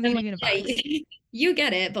box. You don't need I'm to like, be in a yeah, box. you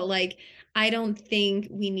get it, but like I don't think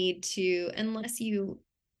we need to, unless you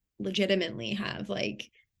legitimately have like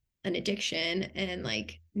an addiction and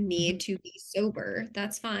like Mhm. need to be sober,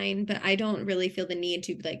 that's fine. But I don't really feel the need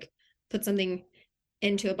to like put something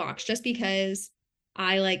into a box just because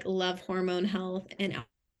I like love hormone health, and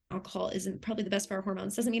alcohol isn't probably the best for our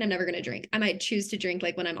hormones. Doesn't mean I'm never going to drink. I might choose to drink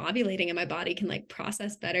like when I'm ovulating and my body can like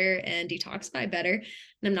process better and detoxify better,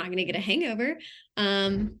 and I'm not going to get a hangover.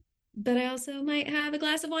 But I also might have a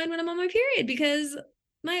glass of wine when I'm on my period because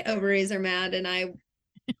my ovaries are mad, and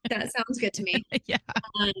that sounds good to me. Yeah.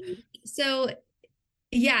 Um, so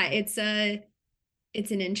yeah, it's an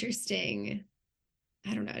interesting,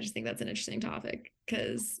 I don't know. I just think that's an interesting topic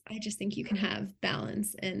because I just think you can have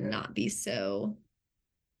balance and not be so.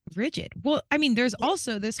 Rigid. Well, I mean, there's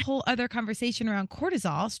also this whole other conversation around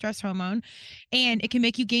cortisol, stress hormone, and it can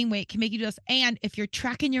make you gain weight, can make you just. And if you're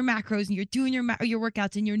tracking your macros and you're doing your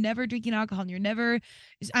workouts and you're never drinking alcohol and you're never,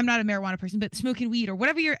 I'm not a marijuana person, but smoking weed or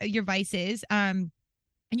whatever your vice is, and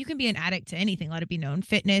you can be an addict to anything, let it be known.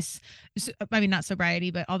 Fitness, I mean, not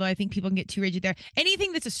sobriety, but although I think people can get too rigid there.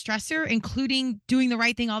 Anything that's a stressor, including doing the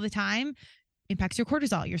right thing all the time, impacts your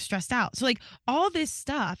cortisol. You're stressed out. So, like, all this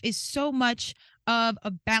stuff is so much of a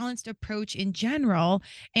balanced approach in general.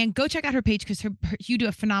 And go check out her page because you do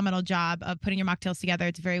a phenomenal job of putting your mocktails together.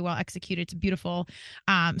 It's very well executed. It's beautiful.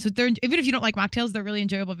 So they're, even if you don't like mocktails, they're really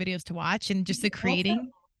enjoyable videos to watch, and just the Also,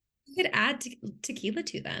 creating. you could add tequila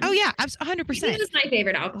to Oh them. yeah, 100%. Tequila is my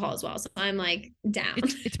favorite alcohol as well, so I'm like down.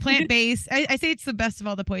 It's plant based. I say it's the best of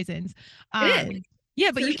all the poisons. It is.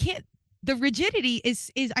 Yeah, but For you can't. The rigidity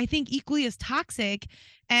is I think equally as toxic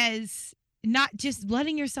as not just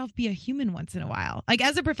letting yourself be a human once in a while. Like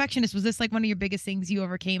as a perfectionist, was this like one of your biggest things you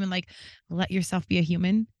overcame and like let yourself be a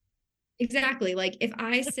human? Exactly. Like if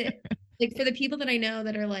I sit, like for the people that I know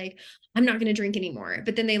that are like, I'm not going to drink anymore,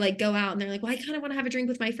 but then they like go out and they're like, well, I kind of want to have a drink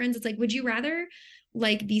with my friends. It's like, would you rather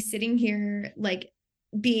like be sitting here, like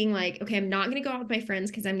being like, okay, I'm not going to go out with my friends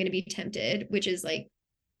because I'm going to be tempted, which is like,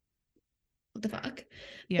 what the fuck?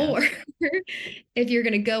 Yeah. Or if you're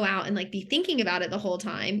going to go out and like be thinking about it the whole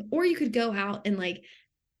time, or you could go out and like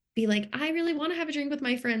be like, I really want to have a drink with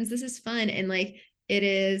my friends. This is fun. And like, it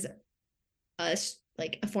is a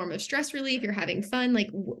like a form of stress relief. You're having fun. Like,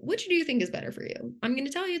 which do you think is better for you? I'm going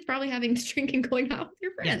to tell you, it's probably having this drink and going out with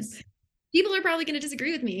your friends. Yes. People are probably going to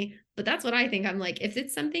disagree with me, but that's what I think. I'm like, if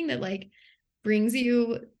it's something that like brings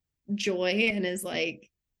you joy and is like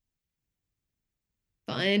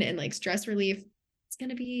fun and like stress relief, it's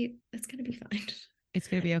gonna be fine. It's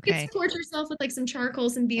going to be You can okay. support yourself with like some charcoal,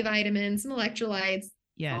 some B vitamins, some electrolytes.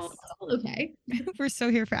 Yes. It's all okay. We're so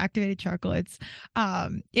here for activated charcoal. It's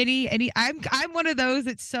I'm one of those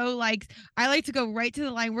that's so like I like to go right to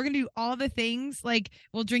the line. We're gonna do all the things. Like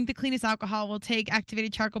we'll drink the cleanest alcohol, we'll take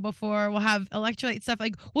activated charcoal before, we'll have electrolyte stuff,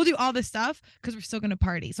 like we'll do all this stuff because we're still gonna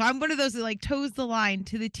party. So I'm one of those that like toes the line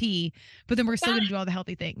to the T, but then we're still gonna do all the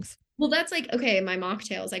healthy things. Well, that's like, okay, my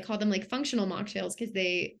mocktails, I call them like functional mocktails because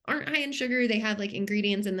they aren't high in sugar. They have like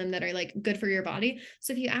ingredients in them that are like good for your body.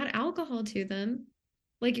 So if you add alcohol to them,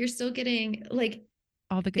 like you're still getting like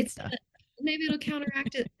All the good stuff. Maybe it'll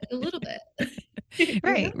counteract it a little bit.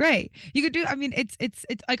 Right. You could do, I mean, it's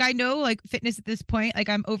like, I know like fitness at this point, like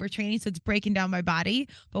I'm overtraining, so it's breaking down my body,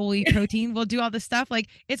 but we'll eat protein, we'll do all this stuff. Like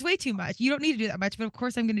it's way too much. You don't need to do that much, but of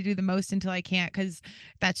course I'm going to do the most until I can't, because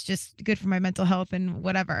that's just good for my mental health and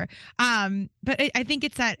whatever. But I think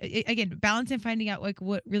it's that, again, balance and finding out like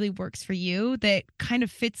what really works for you that kind of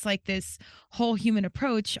fits like this whole human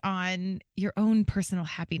approach on your own personal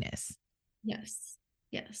happiness. Yes.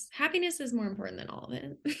 Happiness is more important than all of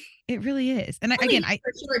it. It really is. And for a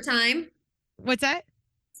short time. What's that?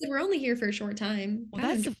 So we're only here for a short time.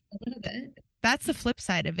 Well, that's the flip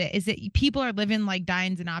side of it, is that people are living like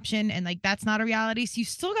dying's an option, and like that's not a reality. So you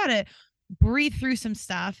still gotta breathe through some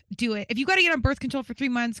stuff, do it. If you got to get on birth control for 3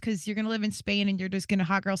 months because you're gonna live in Spain and you're just gonna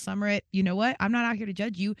hot girl summer it, you know what? I'm not out here to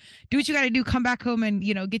judge you. Do what you got to do. Come back home and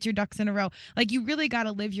get your ducks in a row. Like you really got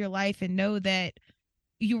to live your life and know that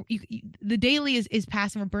you the daily is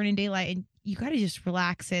passing. We're burning daylight, and you got to just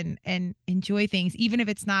relax and enjoy things, even if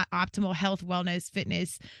it's not optimal health, wellness,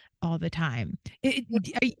 fitness all the time.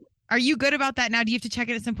 Are you good about that now? Do you have to check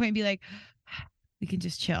it at some point and be like, we can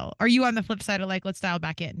just chill? Are you on the flip side of like, let's dial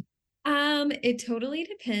back in? It totally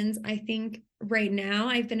depends. I think right now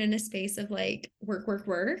I've been in a space of like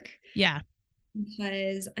work. Yeah.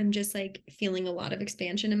 Because I'm just like feeling a lot of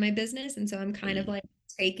expansion in my business. And so I'm kind of like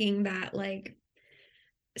taking that like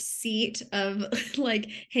seat of like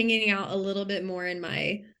hanging out a little bit more in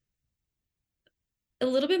my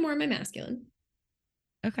masculine.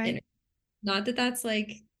 Okay. And not that that's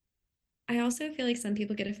like, I also feel like some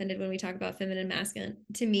people get offended when we talk about feminine, masculine.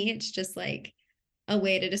 To me, it's just like a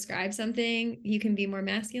way to describe something. You can be more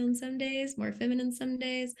masculine some days, more feminine some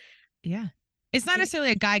days. Yeah. It's not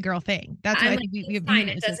necessarily a guy girl thing. That's why I think we have fine.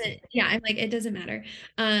 It doesn't, yeah, I'm like, it doesn't matter.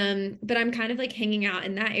 But I'm kind of like hanging out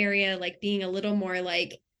in that area, like being a little more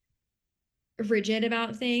like rigid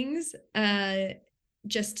about things,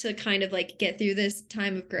 just to kind of like get through this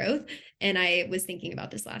time of growth. And I was thinking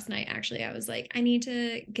about this last night. Actually, I was like, I need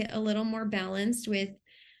to get a little more balanced with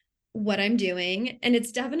what I'm doing. And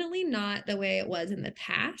it's definitely not the way it was in the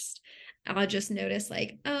past. I'll just notice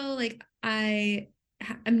like, oh, like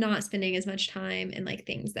I'm not spending as much time in like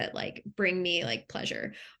things that like bring me like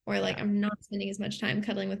pleasure, or like I'm not spending as much time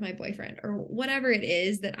cuddling with my boyfriend, or whatever it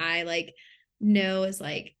is that I like know is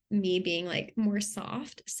like me being like more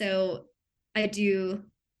soft. So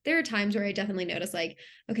there are times where I definitely notice like,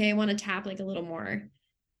 okay, I want to tap like a little more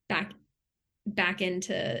back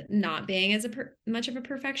into not being as much of a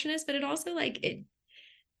perfectionist, but it also like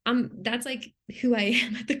that's like who I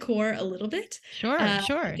am at the core a little bit. Sure. I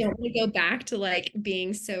don't want to go back to like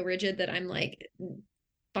being so rigid that I'm like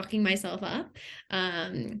fucking myself up,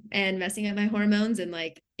 and messing up my hormones and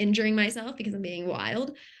like injuring myself because I'm being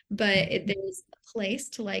wild. But there's a place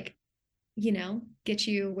to like, get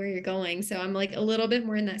you where you're going. So I'm like a little bit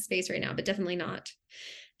more in that space right now, but definitely not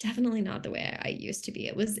the way I used to be.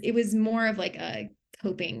 It was more of like a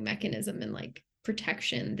coping mechanism and like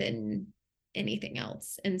protection than anything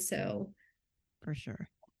else. And so for sure,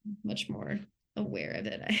 much more aware of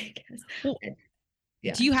it, I guess. Well,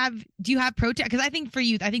 yeah. Do you have protein? Because I think for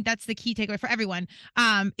you, I think that's the key takeaway for everyone,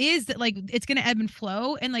 is that like it's going to ebb and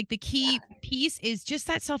flow, and like the key piece is just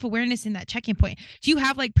that self-awareness and that check-in point. Do you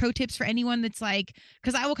have like pro tips for anyone that's like,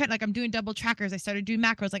 because I will kind of like, I'm doing double trackers, I started doing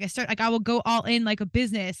macros, like I will go all in like a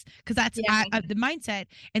business, because that's the mindset,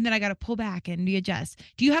 and then I got to pull back and readjust.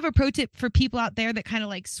 Do you have a pro tip for people out there that kind of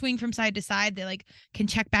like swing from side to side, that like can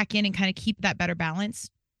check back in and kind of keep that better balance?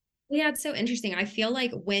 Yeah, it's so interesting. I feel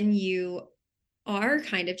like when you are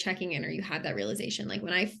kind of checking in, or you had that realization, like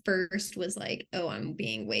when I first was like, oh, I'm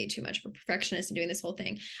being way too much of a perfectionist and doing this whole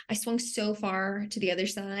thing, I swung so far to the other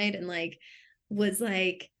side and like was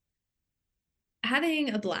like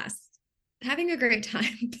having a blast, having a great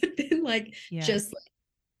time, but then like just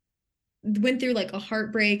like went through like a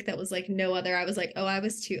heartbreak that was like no other. I was like, oh, I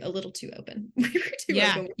was a little too open. We were too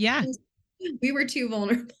open. We were too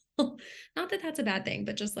vulnerable. Not that that's a bad thing,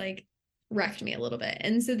 but just like wrecked me a little bit.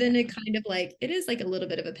 And so then it kind of like, it is like a little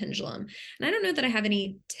bit of a pendulum. And I don't know that I have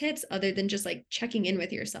any tips other than just like checking in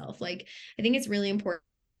with yourself. Like, I think it's really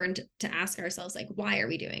important to ask ourselves, like, why are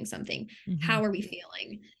we doing something? How are we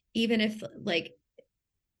feeling? Even if like,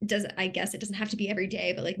 I guess it doesn't have to be every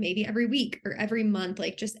day, but like maybe every week or every month,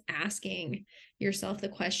 like just asking yourself the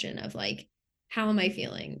question of like, how am I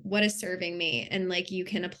feeling? What is serving me? And like, you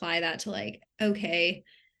can apply that to like, okay,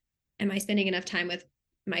 am I spending enough time with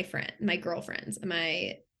my girlfriends? Am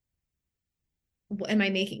I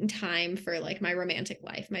making time for like my romantic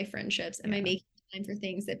life, my friendships? Am I making time for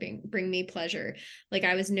things that bring me pleasure? Like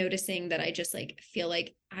I was noticing that I just like feel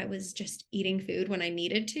like I was just eating food when I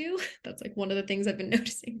needed to. That's like one of the things I've been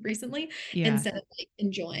noticing recently. Instead of like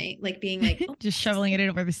enjoying, like being like, oh, just shoveling it in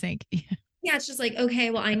over the sink. Yeah, it's just like, okay,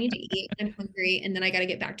 well, I need to eat. I'm hungry, and then I got to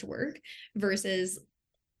get back to work. Versus,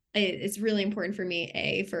 it's really important for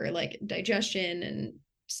me, for like digestion and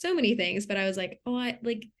so many things. But I was like, oh, I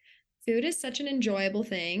like food is such an enjoyable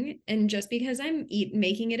thing, and just because I'm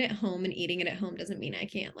making it at home and eating it at home doesn't mean I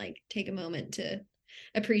can't like take a moment to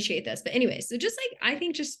appreciate this. But anyway, so just like I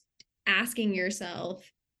think just asking yourself,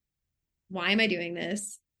 why am I doing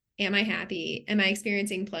this? Am I happy? Am I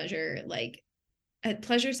experiencing pleasure? Like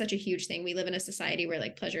pleasure is such a huge thing. We live in a society where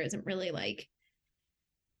like pleasure isn't really like,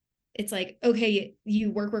 it's like, okay,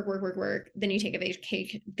 you work, then you take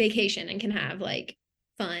a vacation and can have like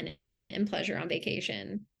fun and pleasure on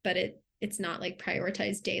vacation, but it's not like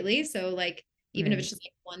prioritized daily. So like, even if it's just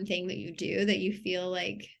like one thing that you do that you feel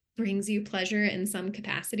like brings you pleasure in some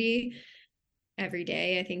capacity every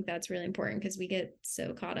day, I think that's really important because we get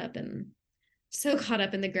so caught up in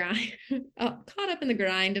the grind, caught up in the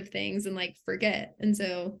grind of things and like forget. And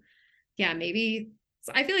so, yeah, maybe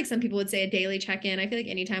so I feel like some people would say a daily check-in. I feel like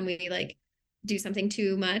anytime we like do something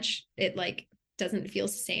too much, it like doesn't feel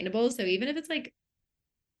sustainable. So even if it's like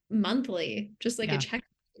monthly, just like a check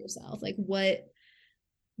with yourself, like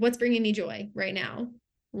what's bringing me joy right now?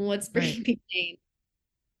 What's bringing me pain?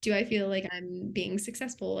 Do I feel like I'm being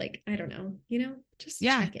successful? Like, I don't know, just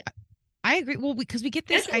check it. I agree. Well, because we get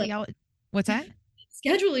this ideology. What's that?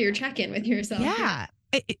 Schedule your check-in with yourself. Yeah.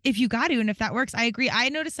 If you got to, and if that works, I agree. I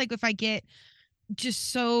notice like if I get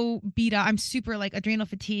just so beat up, I'm super like adrenal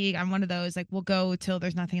fatigue. I'm one of those like we'll go till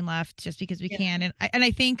there's nothing left just because we can. And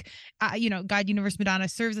I think God, Universe, Madonna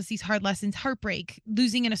serves us these hard lessons, heartbreak,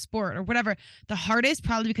 losing in a sport or whatever. The hardest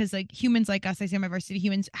probably because like humans like us, I say my varsity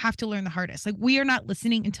humans have to learn the hardest. Like we are not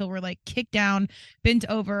listening until we're like kicked down, bent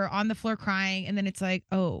over on the floor crying, and then it's like,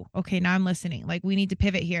 oh, okay, now I'm listening. Like we need to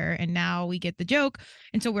pivot here, and now we get the joke,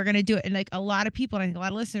 and so we're gonna do it. And like a lot of people, and I think a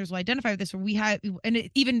lot of listeners will identify with this. Where we have, and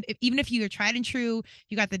even if you are tried and true,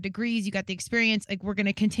 you got the degrees, you got the experience, like we're going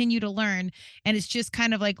to continue to learn. And it's just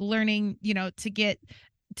kind of like learning, to get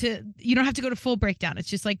to, you don't have to go to full breakdown. It's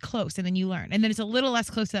just like close, and then you learn. And then it's a little less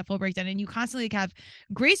close to that full breakdown. And you constantly have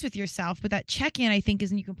grace with yourself. But that check-in, I think, is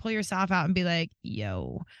when you can pull yourself out and be like,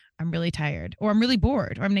 yo, I'm really tired, or I'm really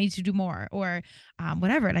bored, or I'm going to need to do more, or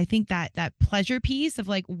whatever. And I think that pleasure piece of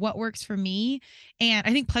like what works for me. And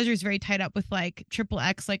I think pleasure is very tied up with like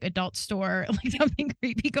XXX, like adult store, like something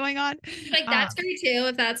creepy going on. Like that's great too.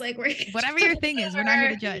 If that's like where whatever your thing is, we're not here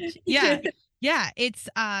to judge. Yeah. Yeah. It's,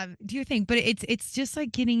 do your thing, but it's just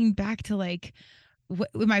like getting back to like,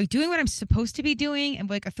 am I doing what I'm supposed to be doing and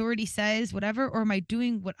like authority says, whatever, or am I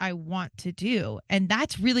doing what I want to do? And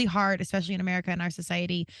that's really hard, especially in America and our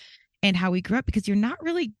society and how we grew up, because you're not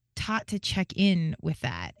really taught to check in with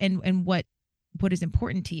that and what is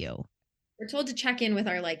important to you. We're told to check in with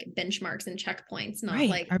our like benchmarks and checkpoints, not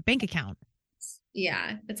like our bank account.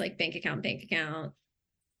 Yeah. It's like bank account.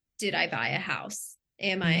 Did I buy a house?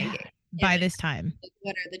 Am I engaged? By this time?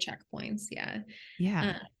 What are the checkpoints? Yeah.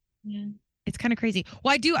 Yeah. It's kind of crazy.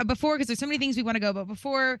 Well, I do before, because there's so many things we want to go, but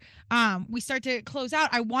before we start to close out,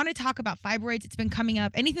 I want to talk about fibroids. It's been coming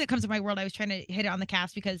up. Anything that comes to my world, I was trying to hit it on the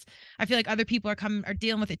cast because I feel like other people are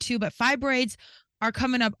dealing with it too. But fibroids are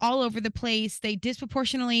coming up all over the place. They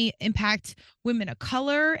disproportionately impact women of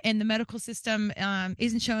color, and the medical system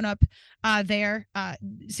isn't showing up there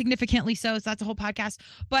significantly so that's a whole podcast.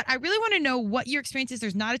 But I really want to know what your experience is.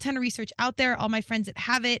 There's not a ton of research out there. All my friends that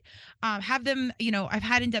have it have them, I've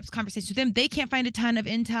had in-depth conversations with them. They can't find a ton of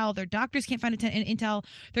intel. Their doctors can't find a ton of intel.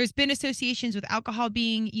 There's been associations with alcohol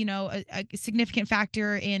being, a significant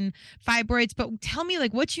factor in fibroids. But tell me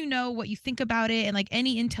like what what you think about it, and like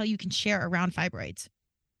any intel you can share around fibroids.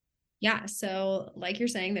 Yeah. So like you're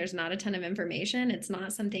saying, there's not a ton of information. It's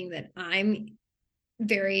not something that I'm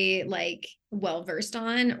very like well-versed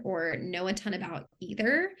on or know a ton about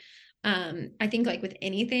either. I think like with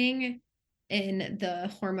anything in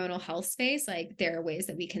the hormonal health space, like there are ways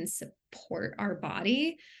that we can support our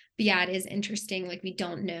body yeah, it is interesting. Like we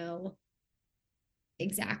don't know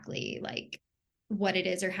exactly like what it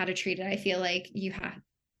is or how to treat it. I feel like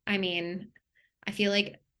I mean, I feel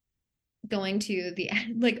like going to the,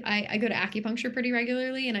 like I go to acupuncture pretty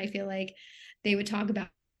regularly, and I feel like they would talk about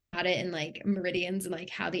it in like meridians and like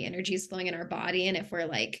how the energy is flowing in our body, and if we're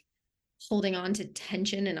like holding on to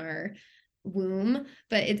tension in our womb.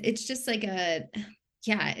 But it's just like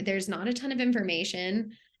yeah, there's not a ton of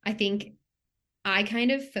information. I think I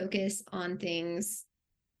kind of focus on things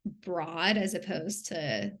broad as opposed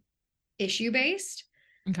to issue based.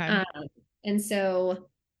 Okay. And so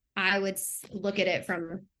I would look at it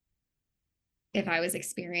from if I was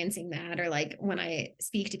experiencing that, or like when I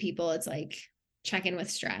speak to people, it's like check in with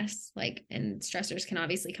stress, like, and stressors can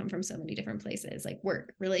obviously come from so many different places, like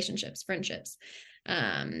work, relationships, friendships,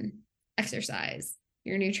 exercise,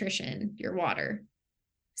 your nutrition, your water,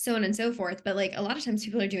 so on and so forth. But like a lot of times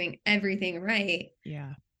people are doing everything right.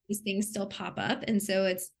 Yeah. These things still pop up. And so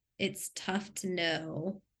it's tough to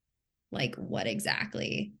know like what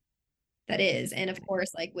exactly that is. And of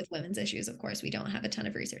course, like with women's issues, of course, we don't have a ton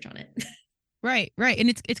of research on it. Right, right. And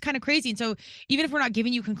it's kind of crazy. And so even if we're not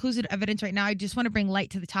giving you conclusive evidence right now, I just want to bring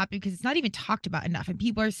light to the topic because it's not even talked about enough. And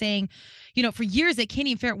people are saying, you know, for years they can't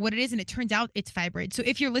even figure out what it is. And it turns out it's fibroids. So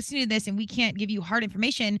if you're listening to this and we can't give you hard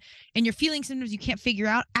information and you're feeling symptoms you can't figure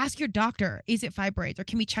out, ask your doctor, is it fibroids? Or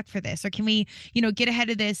can we check for this? Or can we, you know, get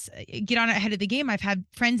ahead of this, get on ahead of the game? I've had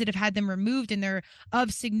friends that have had them removed and they're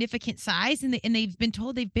of significant size and they've been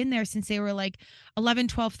told they've been there since they were like 11,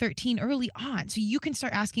 12, 13 early on. So you can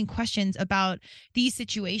start asking questions about these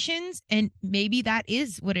situations and maybe that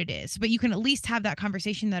is what it is, but you can at least have that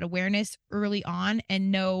conversation, that awareness early on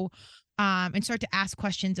and know and start to ask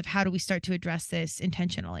questions of how do we start to address this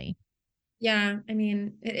intentionally. Yeah, I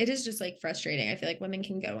mean, it is just like frustrating. I feel like women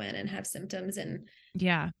can go in and have symptoms and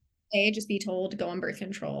yeah, A, just be told go on birth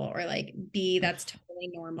control, or like B, that's totally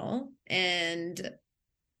normal and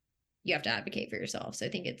you have to advocate for yourself. So I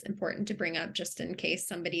think it's important to bring up just in case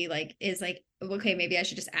somebody like is like, okay, maybe I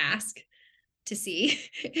should just ask to see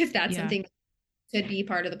if that's something could be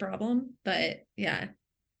part of the problem. But yeah.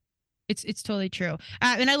 It's totally true.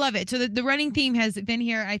 And I love it. So the running theme has been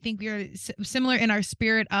here. I think we are similar in our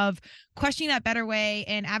spirit of questioning that better way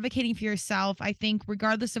and advocating for yourself. I think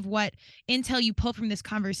regardless of what intel you pull from this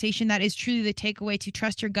conversation, that is truly the takeaway, to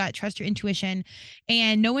trust your gut, trust your intuition,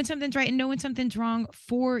 and know when something's right and know when something's wrong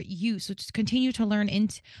for you. So just continue to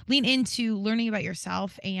lean into learning about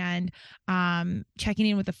yourself and checking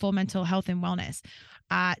in with the full mental health and wellness.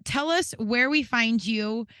 Tell us where we find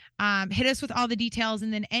you, hit us with all the details,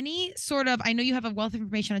 and then any sort of, I know you have a wealth of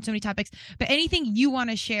information on so many topics, but anything you want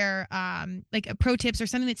to share, like pro tips or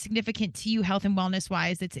something that's significant to you health and wellness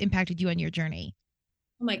wise that's impacted you on your journey.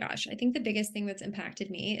 Oh my gosh. I think the biggest thing that's impacted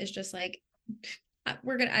me is just like,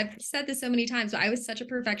 I've said this so many times, but I was such a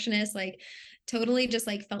perfectionist, like totally just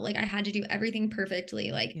like felt like I had to do everything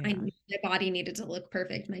perfectly. Like my body needed to look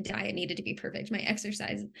perfect. My diet needed to be perfect. My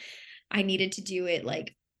exercise, I needed to do it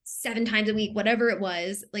like 7 times a week, whatever it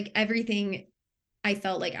was, like everything. I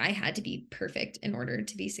felt like I had to be perfect in order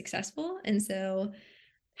to be successful. And so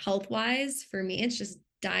health wise for me, it's just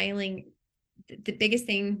dialing the biggest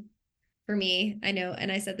thing for me. I know,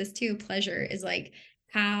 and I said this too, pleasure is like,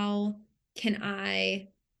 how can I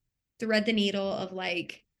thread the needle of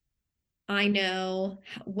like, I know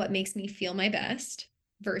what makes me feel my best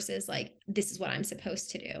versus like, this is what I'm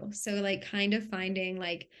supposed to do. So like kind of finding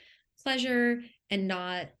like pleasure and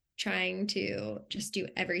not trying to just do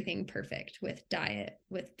everything perfect with diet,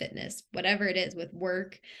 with fitness, whatever it is, with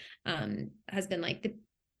work, has been like the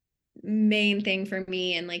main thing for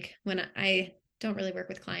me. And like when I don't really work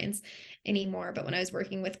with clients anymore, but when I was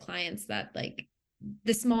working with clients, that like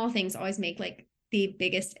the small things always make like the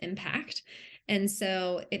biggest impact. And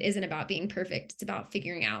so it isn't about being perfect. It's about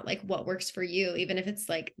figuring out like what works for you, even if it's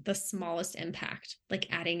like the smallest impact, like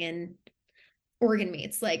adding in organ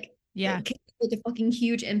meats, like like a fucking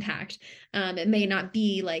huge impact. It may not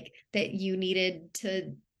be like that you needed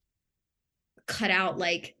to cut out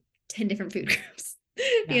like 10 different food groups,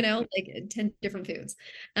 you know, like 10 different foods.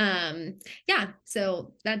 Yeah.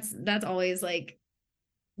 So that's always like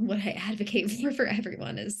what I advocate for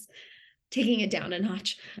everyone, is taking it down a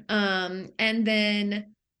notch. And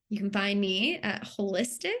then you can find me at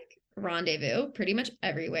Holistic Rendezvous pretty much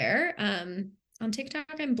everywhere. On TikTok,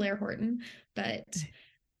 I'm Blair Horton, but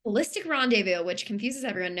Holistic Rendezvous, which confuses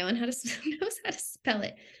everyone. No one knows how to spell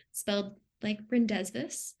it. Spelled like Rendezvous.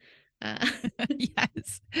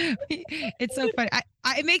 Yes. It's so funny.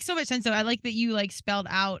 It makes so much sense though. I like that you like spelled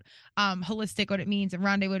out holistic what it means and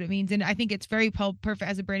ronde what it means, and I think it's very perfect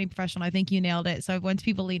as a branding professional. I think you nailed it. So once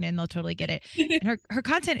people lean in, they'll totally get it. And her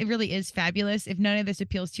content, it really is fabulous. If none of this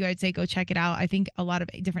appeals to you, I'd say go check it out. I think a lot of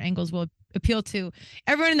different angles will appeal to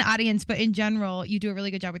everyone in the audience, but in general, you do a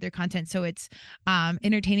really good job with your content. So it's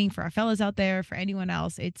entertaining for our fellas out there, for anyone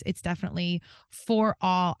else. It's definitely for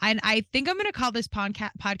all. And I think I'm going to call this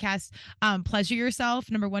podcast Pleasure Yourself.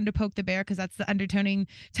 Number one, to poke the bear, because that's the undertoning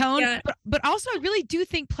tone. Yeah. But also, I really do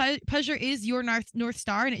think pleasure is your North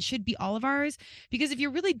Star, and it should be all of ours, because if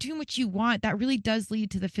you're really doing what you want, that really does lead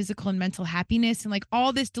to the physical and mental happiness. And like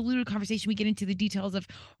all this diluted conversation, we get into the details of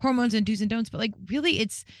hormones and do's and don'ts, but like really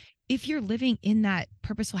it's, if you're living in that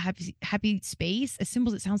purposeful, happy space, as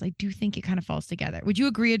simple as it sounds, I do think it kind of falls together. Would you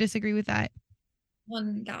agree or disagree with that?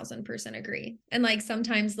 1000% agree. And like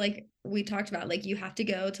sometimes, like we talked about, like you have to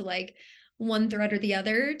go to like one thread or the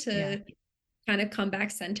other to kind of come back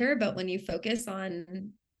center. But when you focus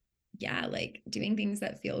on, like doing things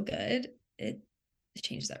that feel good, it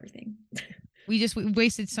changes everything. We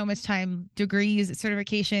wasted so much time, degrees,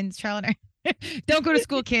 certifications, trial and error. Don't go to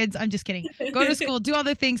school, kids. I'm just kidding. Go to school, do all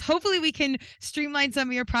the things. Hopefully we can streamline some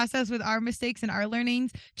of your process with our mistakes and our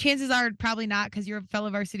learnings. Chances are probably not, because you're a fellow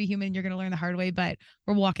varsity human and you're going to learn the hard way, but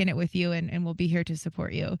we're walking it with you, and we'll be here to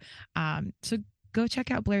support you. So go check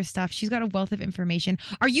out Blair's stuff. She's got a wealth of information.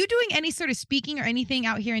 Are you doing any sort of speaking or anything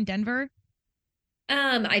out here in Denver?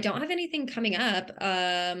 I don't have anything coming up.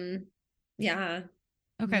 Yeah.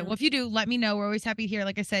 Okay. Well, if you do, let me know. We're always happy here,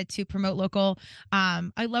 like I said, to promote local.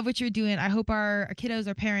 I love what you're doing. I hope our kiddos,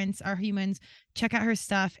 our parents, our humans check out her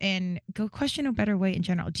stuff and go question a better way in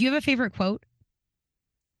general. Do you have a favorite quote?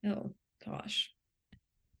 Oh, gosh.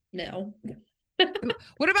 No.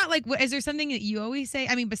 What about like, is there something that you always say?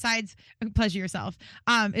 I mean, besides pleasure yourself,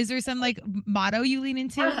 is there some like motto you lean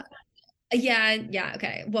into? Yeah.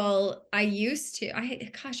 Okay. Well, I used to, I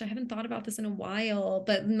haven't thought about this in a while,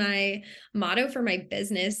 but my motto for my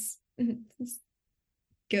business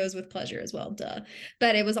goes with pleasure as well. Duh.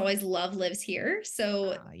 But it was always love lives here.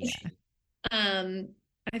 So,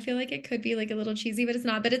 I feel like it could be like a little cheesy, but it's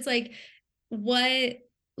not, but it's like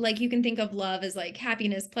like you can think of love as like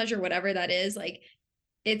happiness, pleasure, whatever that is, like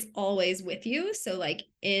it's always with you. So like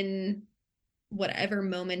in whatever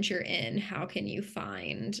moment you're in, how can you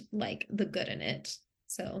find like the good in it?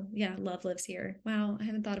 So yeah, love lives here. Wow, I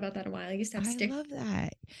haven't thought about that in a while. I used to have stick. I love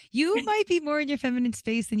that. You might be more in your feminine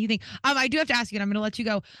space than you think. I do have to ask you, and I'm going to let you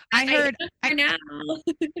go. I heard now.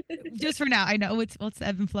 Just for now. I know it's the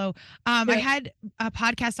ebb and flow. I had a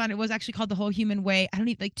podcast on. It was actually called The Whole Human Way. I don't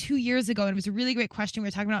know, like 2 years ago, and it was a really great question. We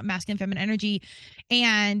were talking about masculine, feminine energy,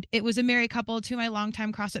 and it was a married couple, two of my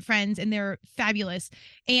longtime CrossFit friends, and they're fabulous.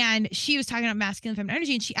 And she was talking about masculine, feminine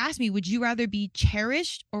energy, and she asked me, "Would you rather be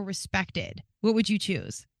cherished or respected? What would you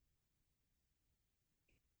choose?"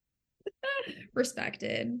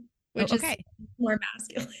 Respected, which is more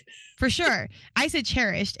masculine. For sure. I said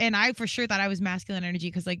cherished, and I for sure thought I was masculine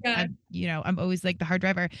energy because I'm always like the hard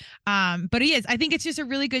driver. But it is. I think it's just a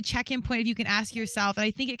really good check-in point if you can ask yourself, and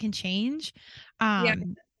I think it can change.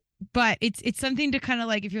 But it's something to kind of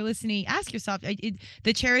like, if you're listening, ask yourself.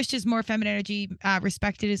 The cherished is more feminine energy,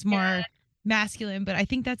 respected is more masculine, but I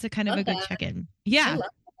think that's a kind of a good check-in. Yeah.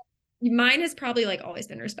 Mine has probably like always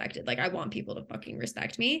been respected. Like I want people to fucking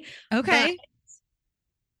respect me. Okay.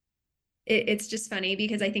 It's just funny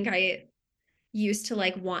because I think I used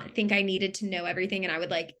to think I needed to know everything, and I would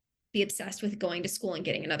like be obsessed with going to school and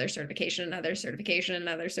getting another certification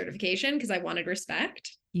because I wanted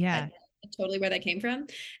respect. Yeah. That's totally where that came from.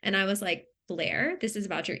 And I was like, Blair, this is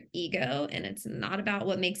about your ego and it's not about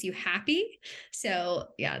what makes you happy. So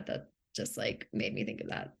yeah, that just like made me think of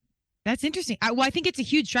that. That's interesting. I think it's a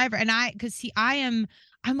huge driver. And I'm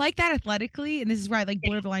like that athletically. And this is where I like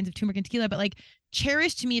blur the lines of turmeric and tequila, but like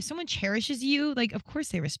cherish to me, if someone cherishes you, like, of course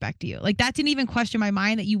they respect you. Like that didn't even question my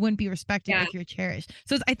mind that you wouldn't be respected if you're cherished.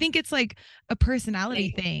 So I think it's like a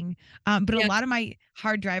personality thing. But a lot of my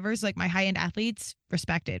hard drivers, like my high-end athletes,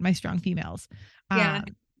 respected, my strong females.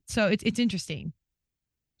 So it's interesting.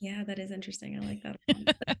 Yeah, that is interesting. I like that.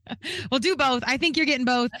 Well, do both. I think you're getting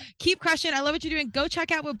both. Keep crushing. I love what you're doing. Go check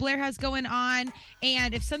out what Blair has going on.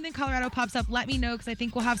 And if something Colorado pops up, let me know, because I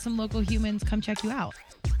think we'll have some local humans come check you out.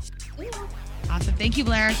 Yeah. Awesome. Thank you,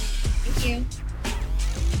 Blair. Thank you.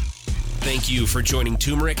 Thank you for joining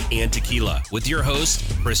Turmeric and Tequila with your host,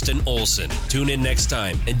 Kristen Olson. Tune in next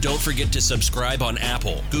time, and don't forget to subscribe on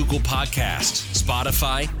Apple, Google Podcasts,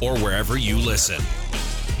 Spotify, or wherever you listen.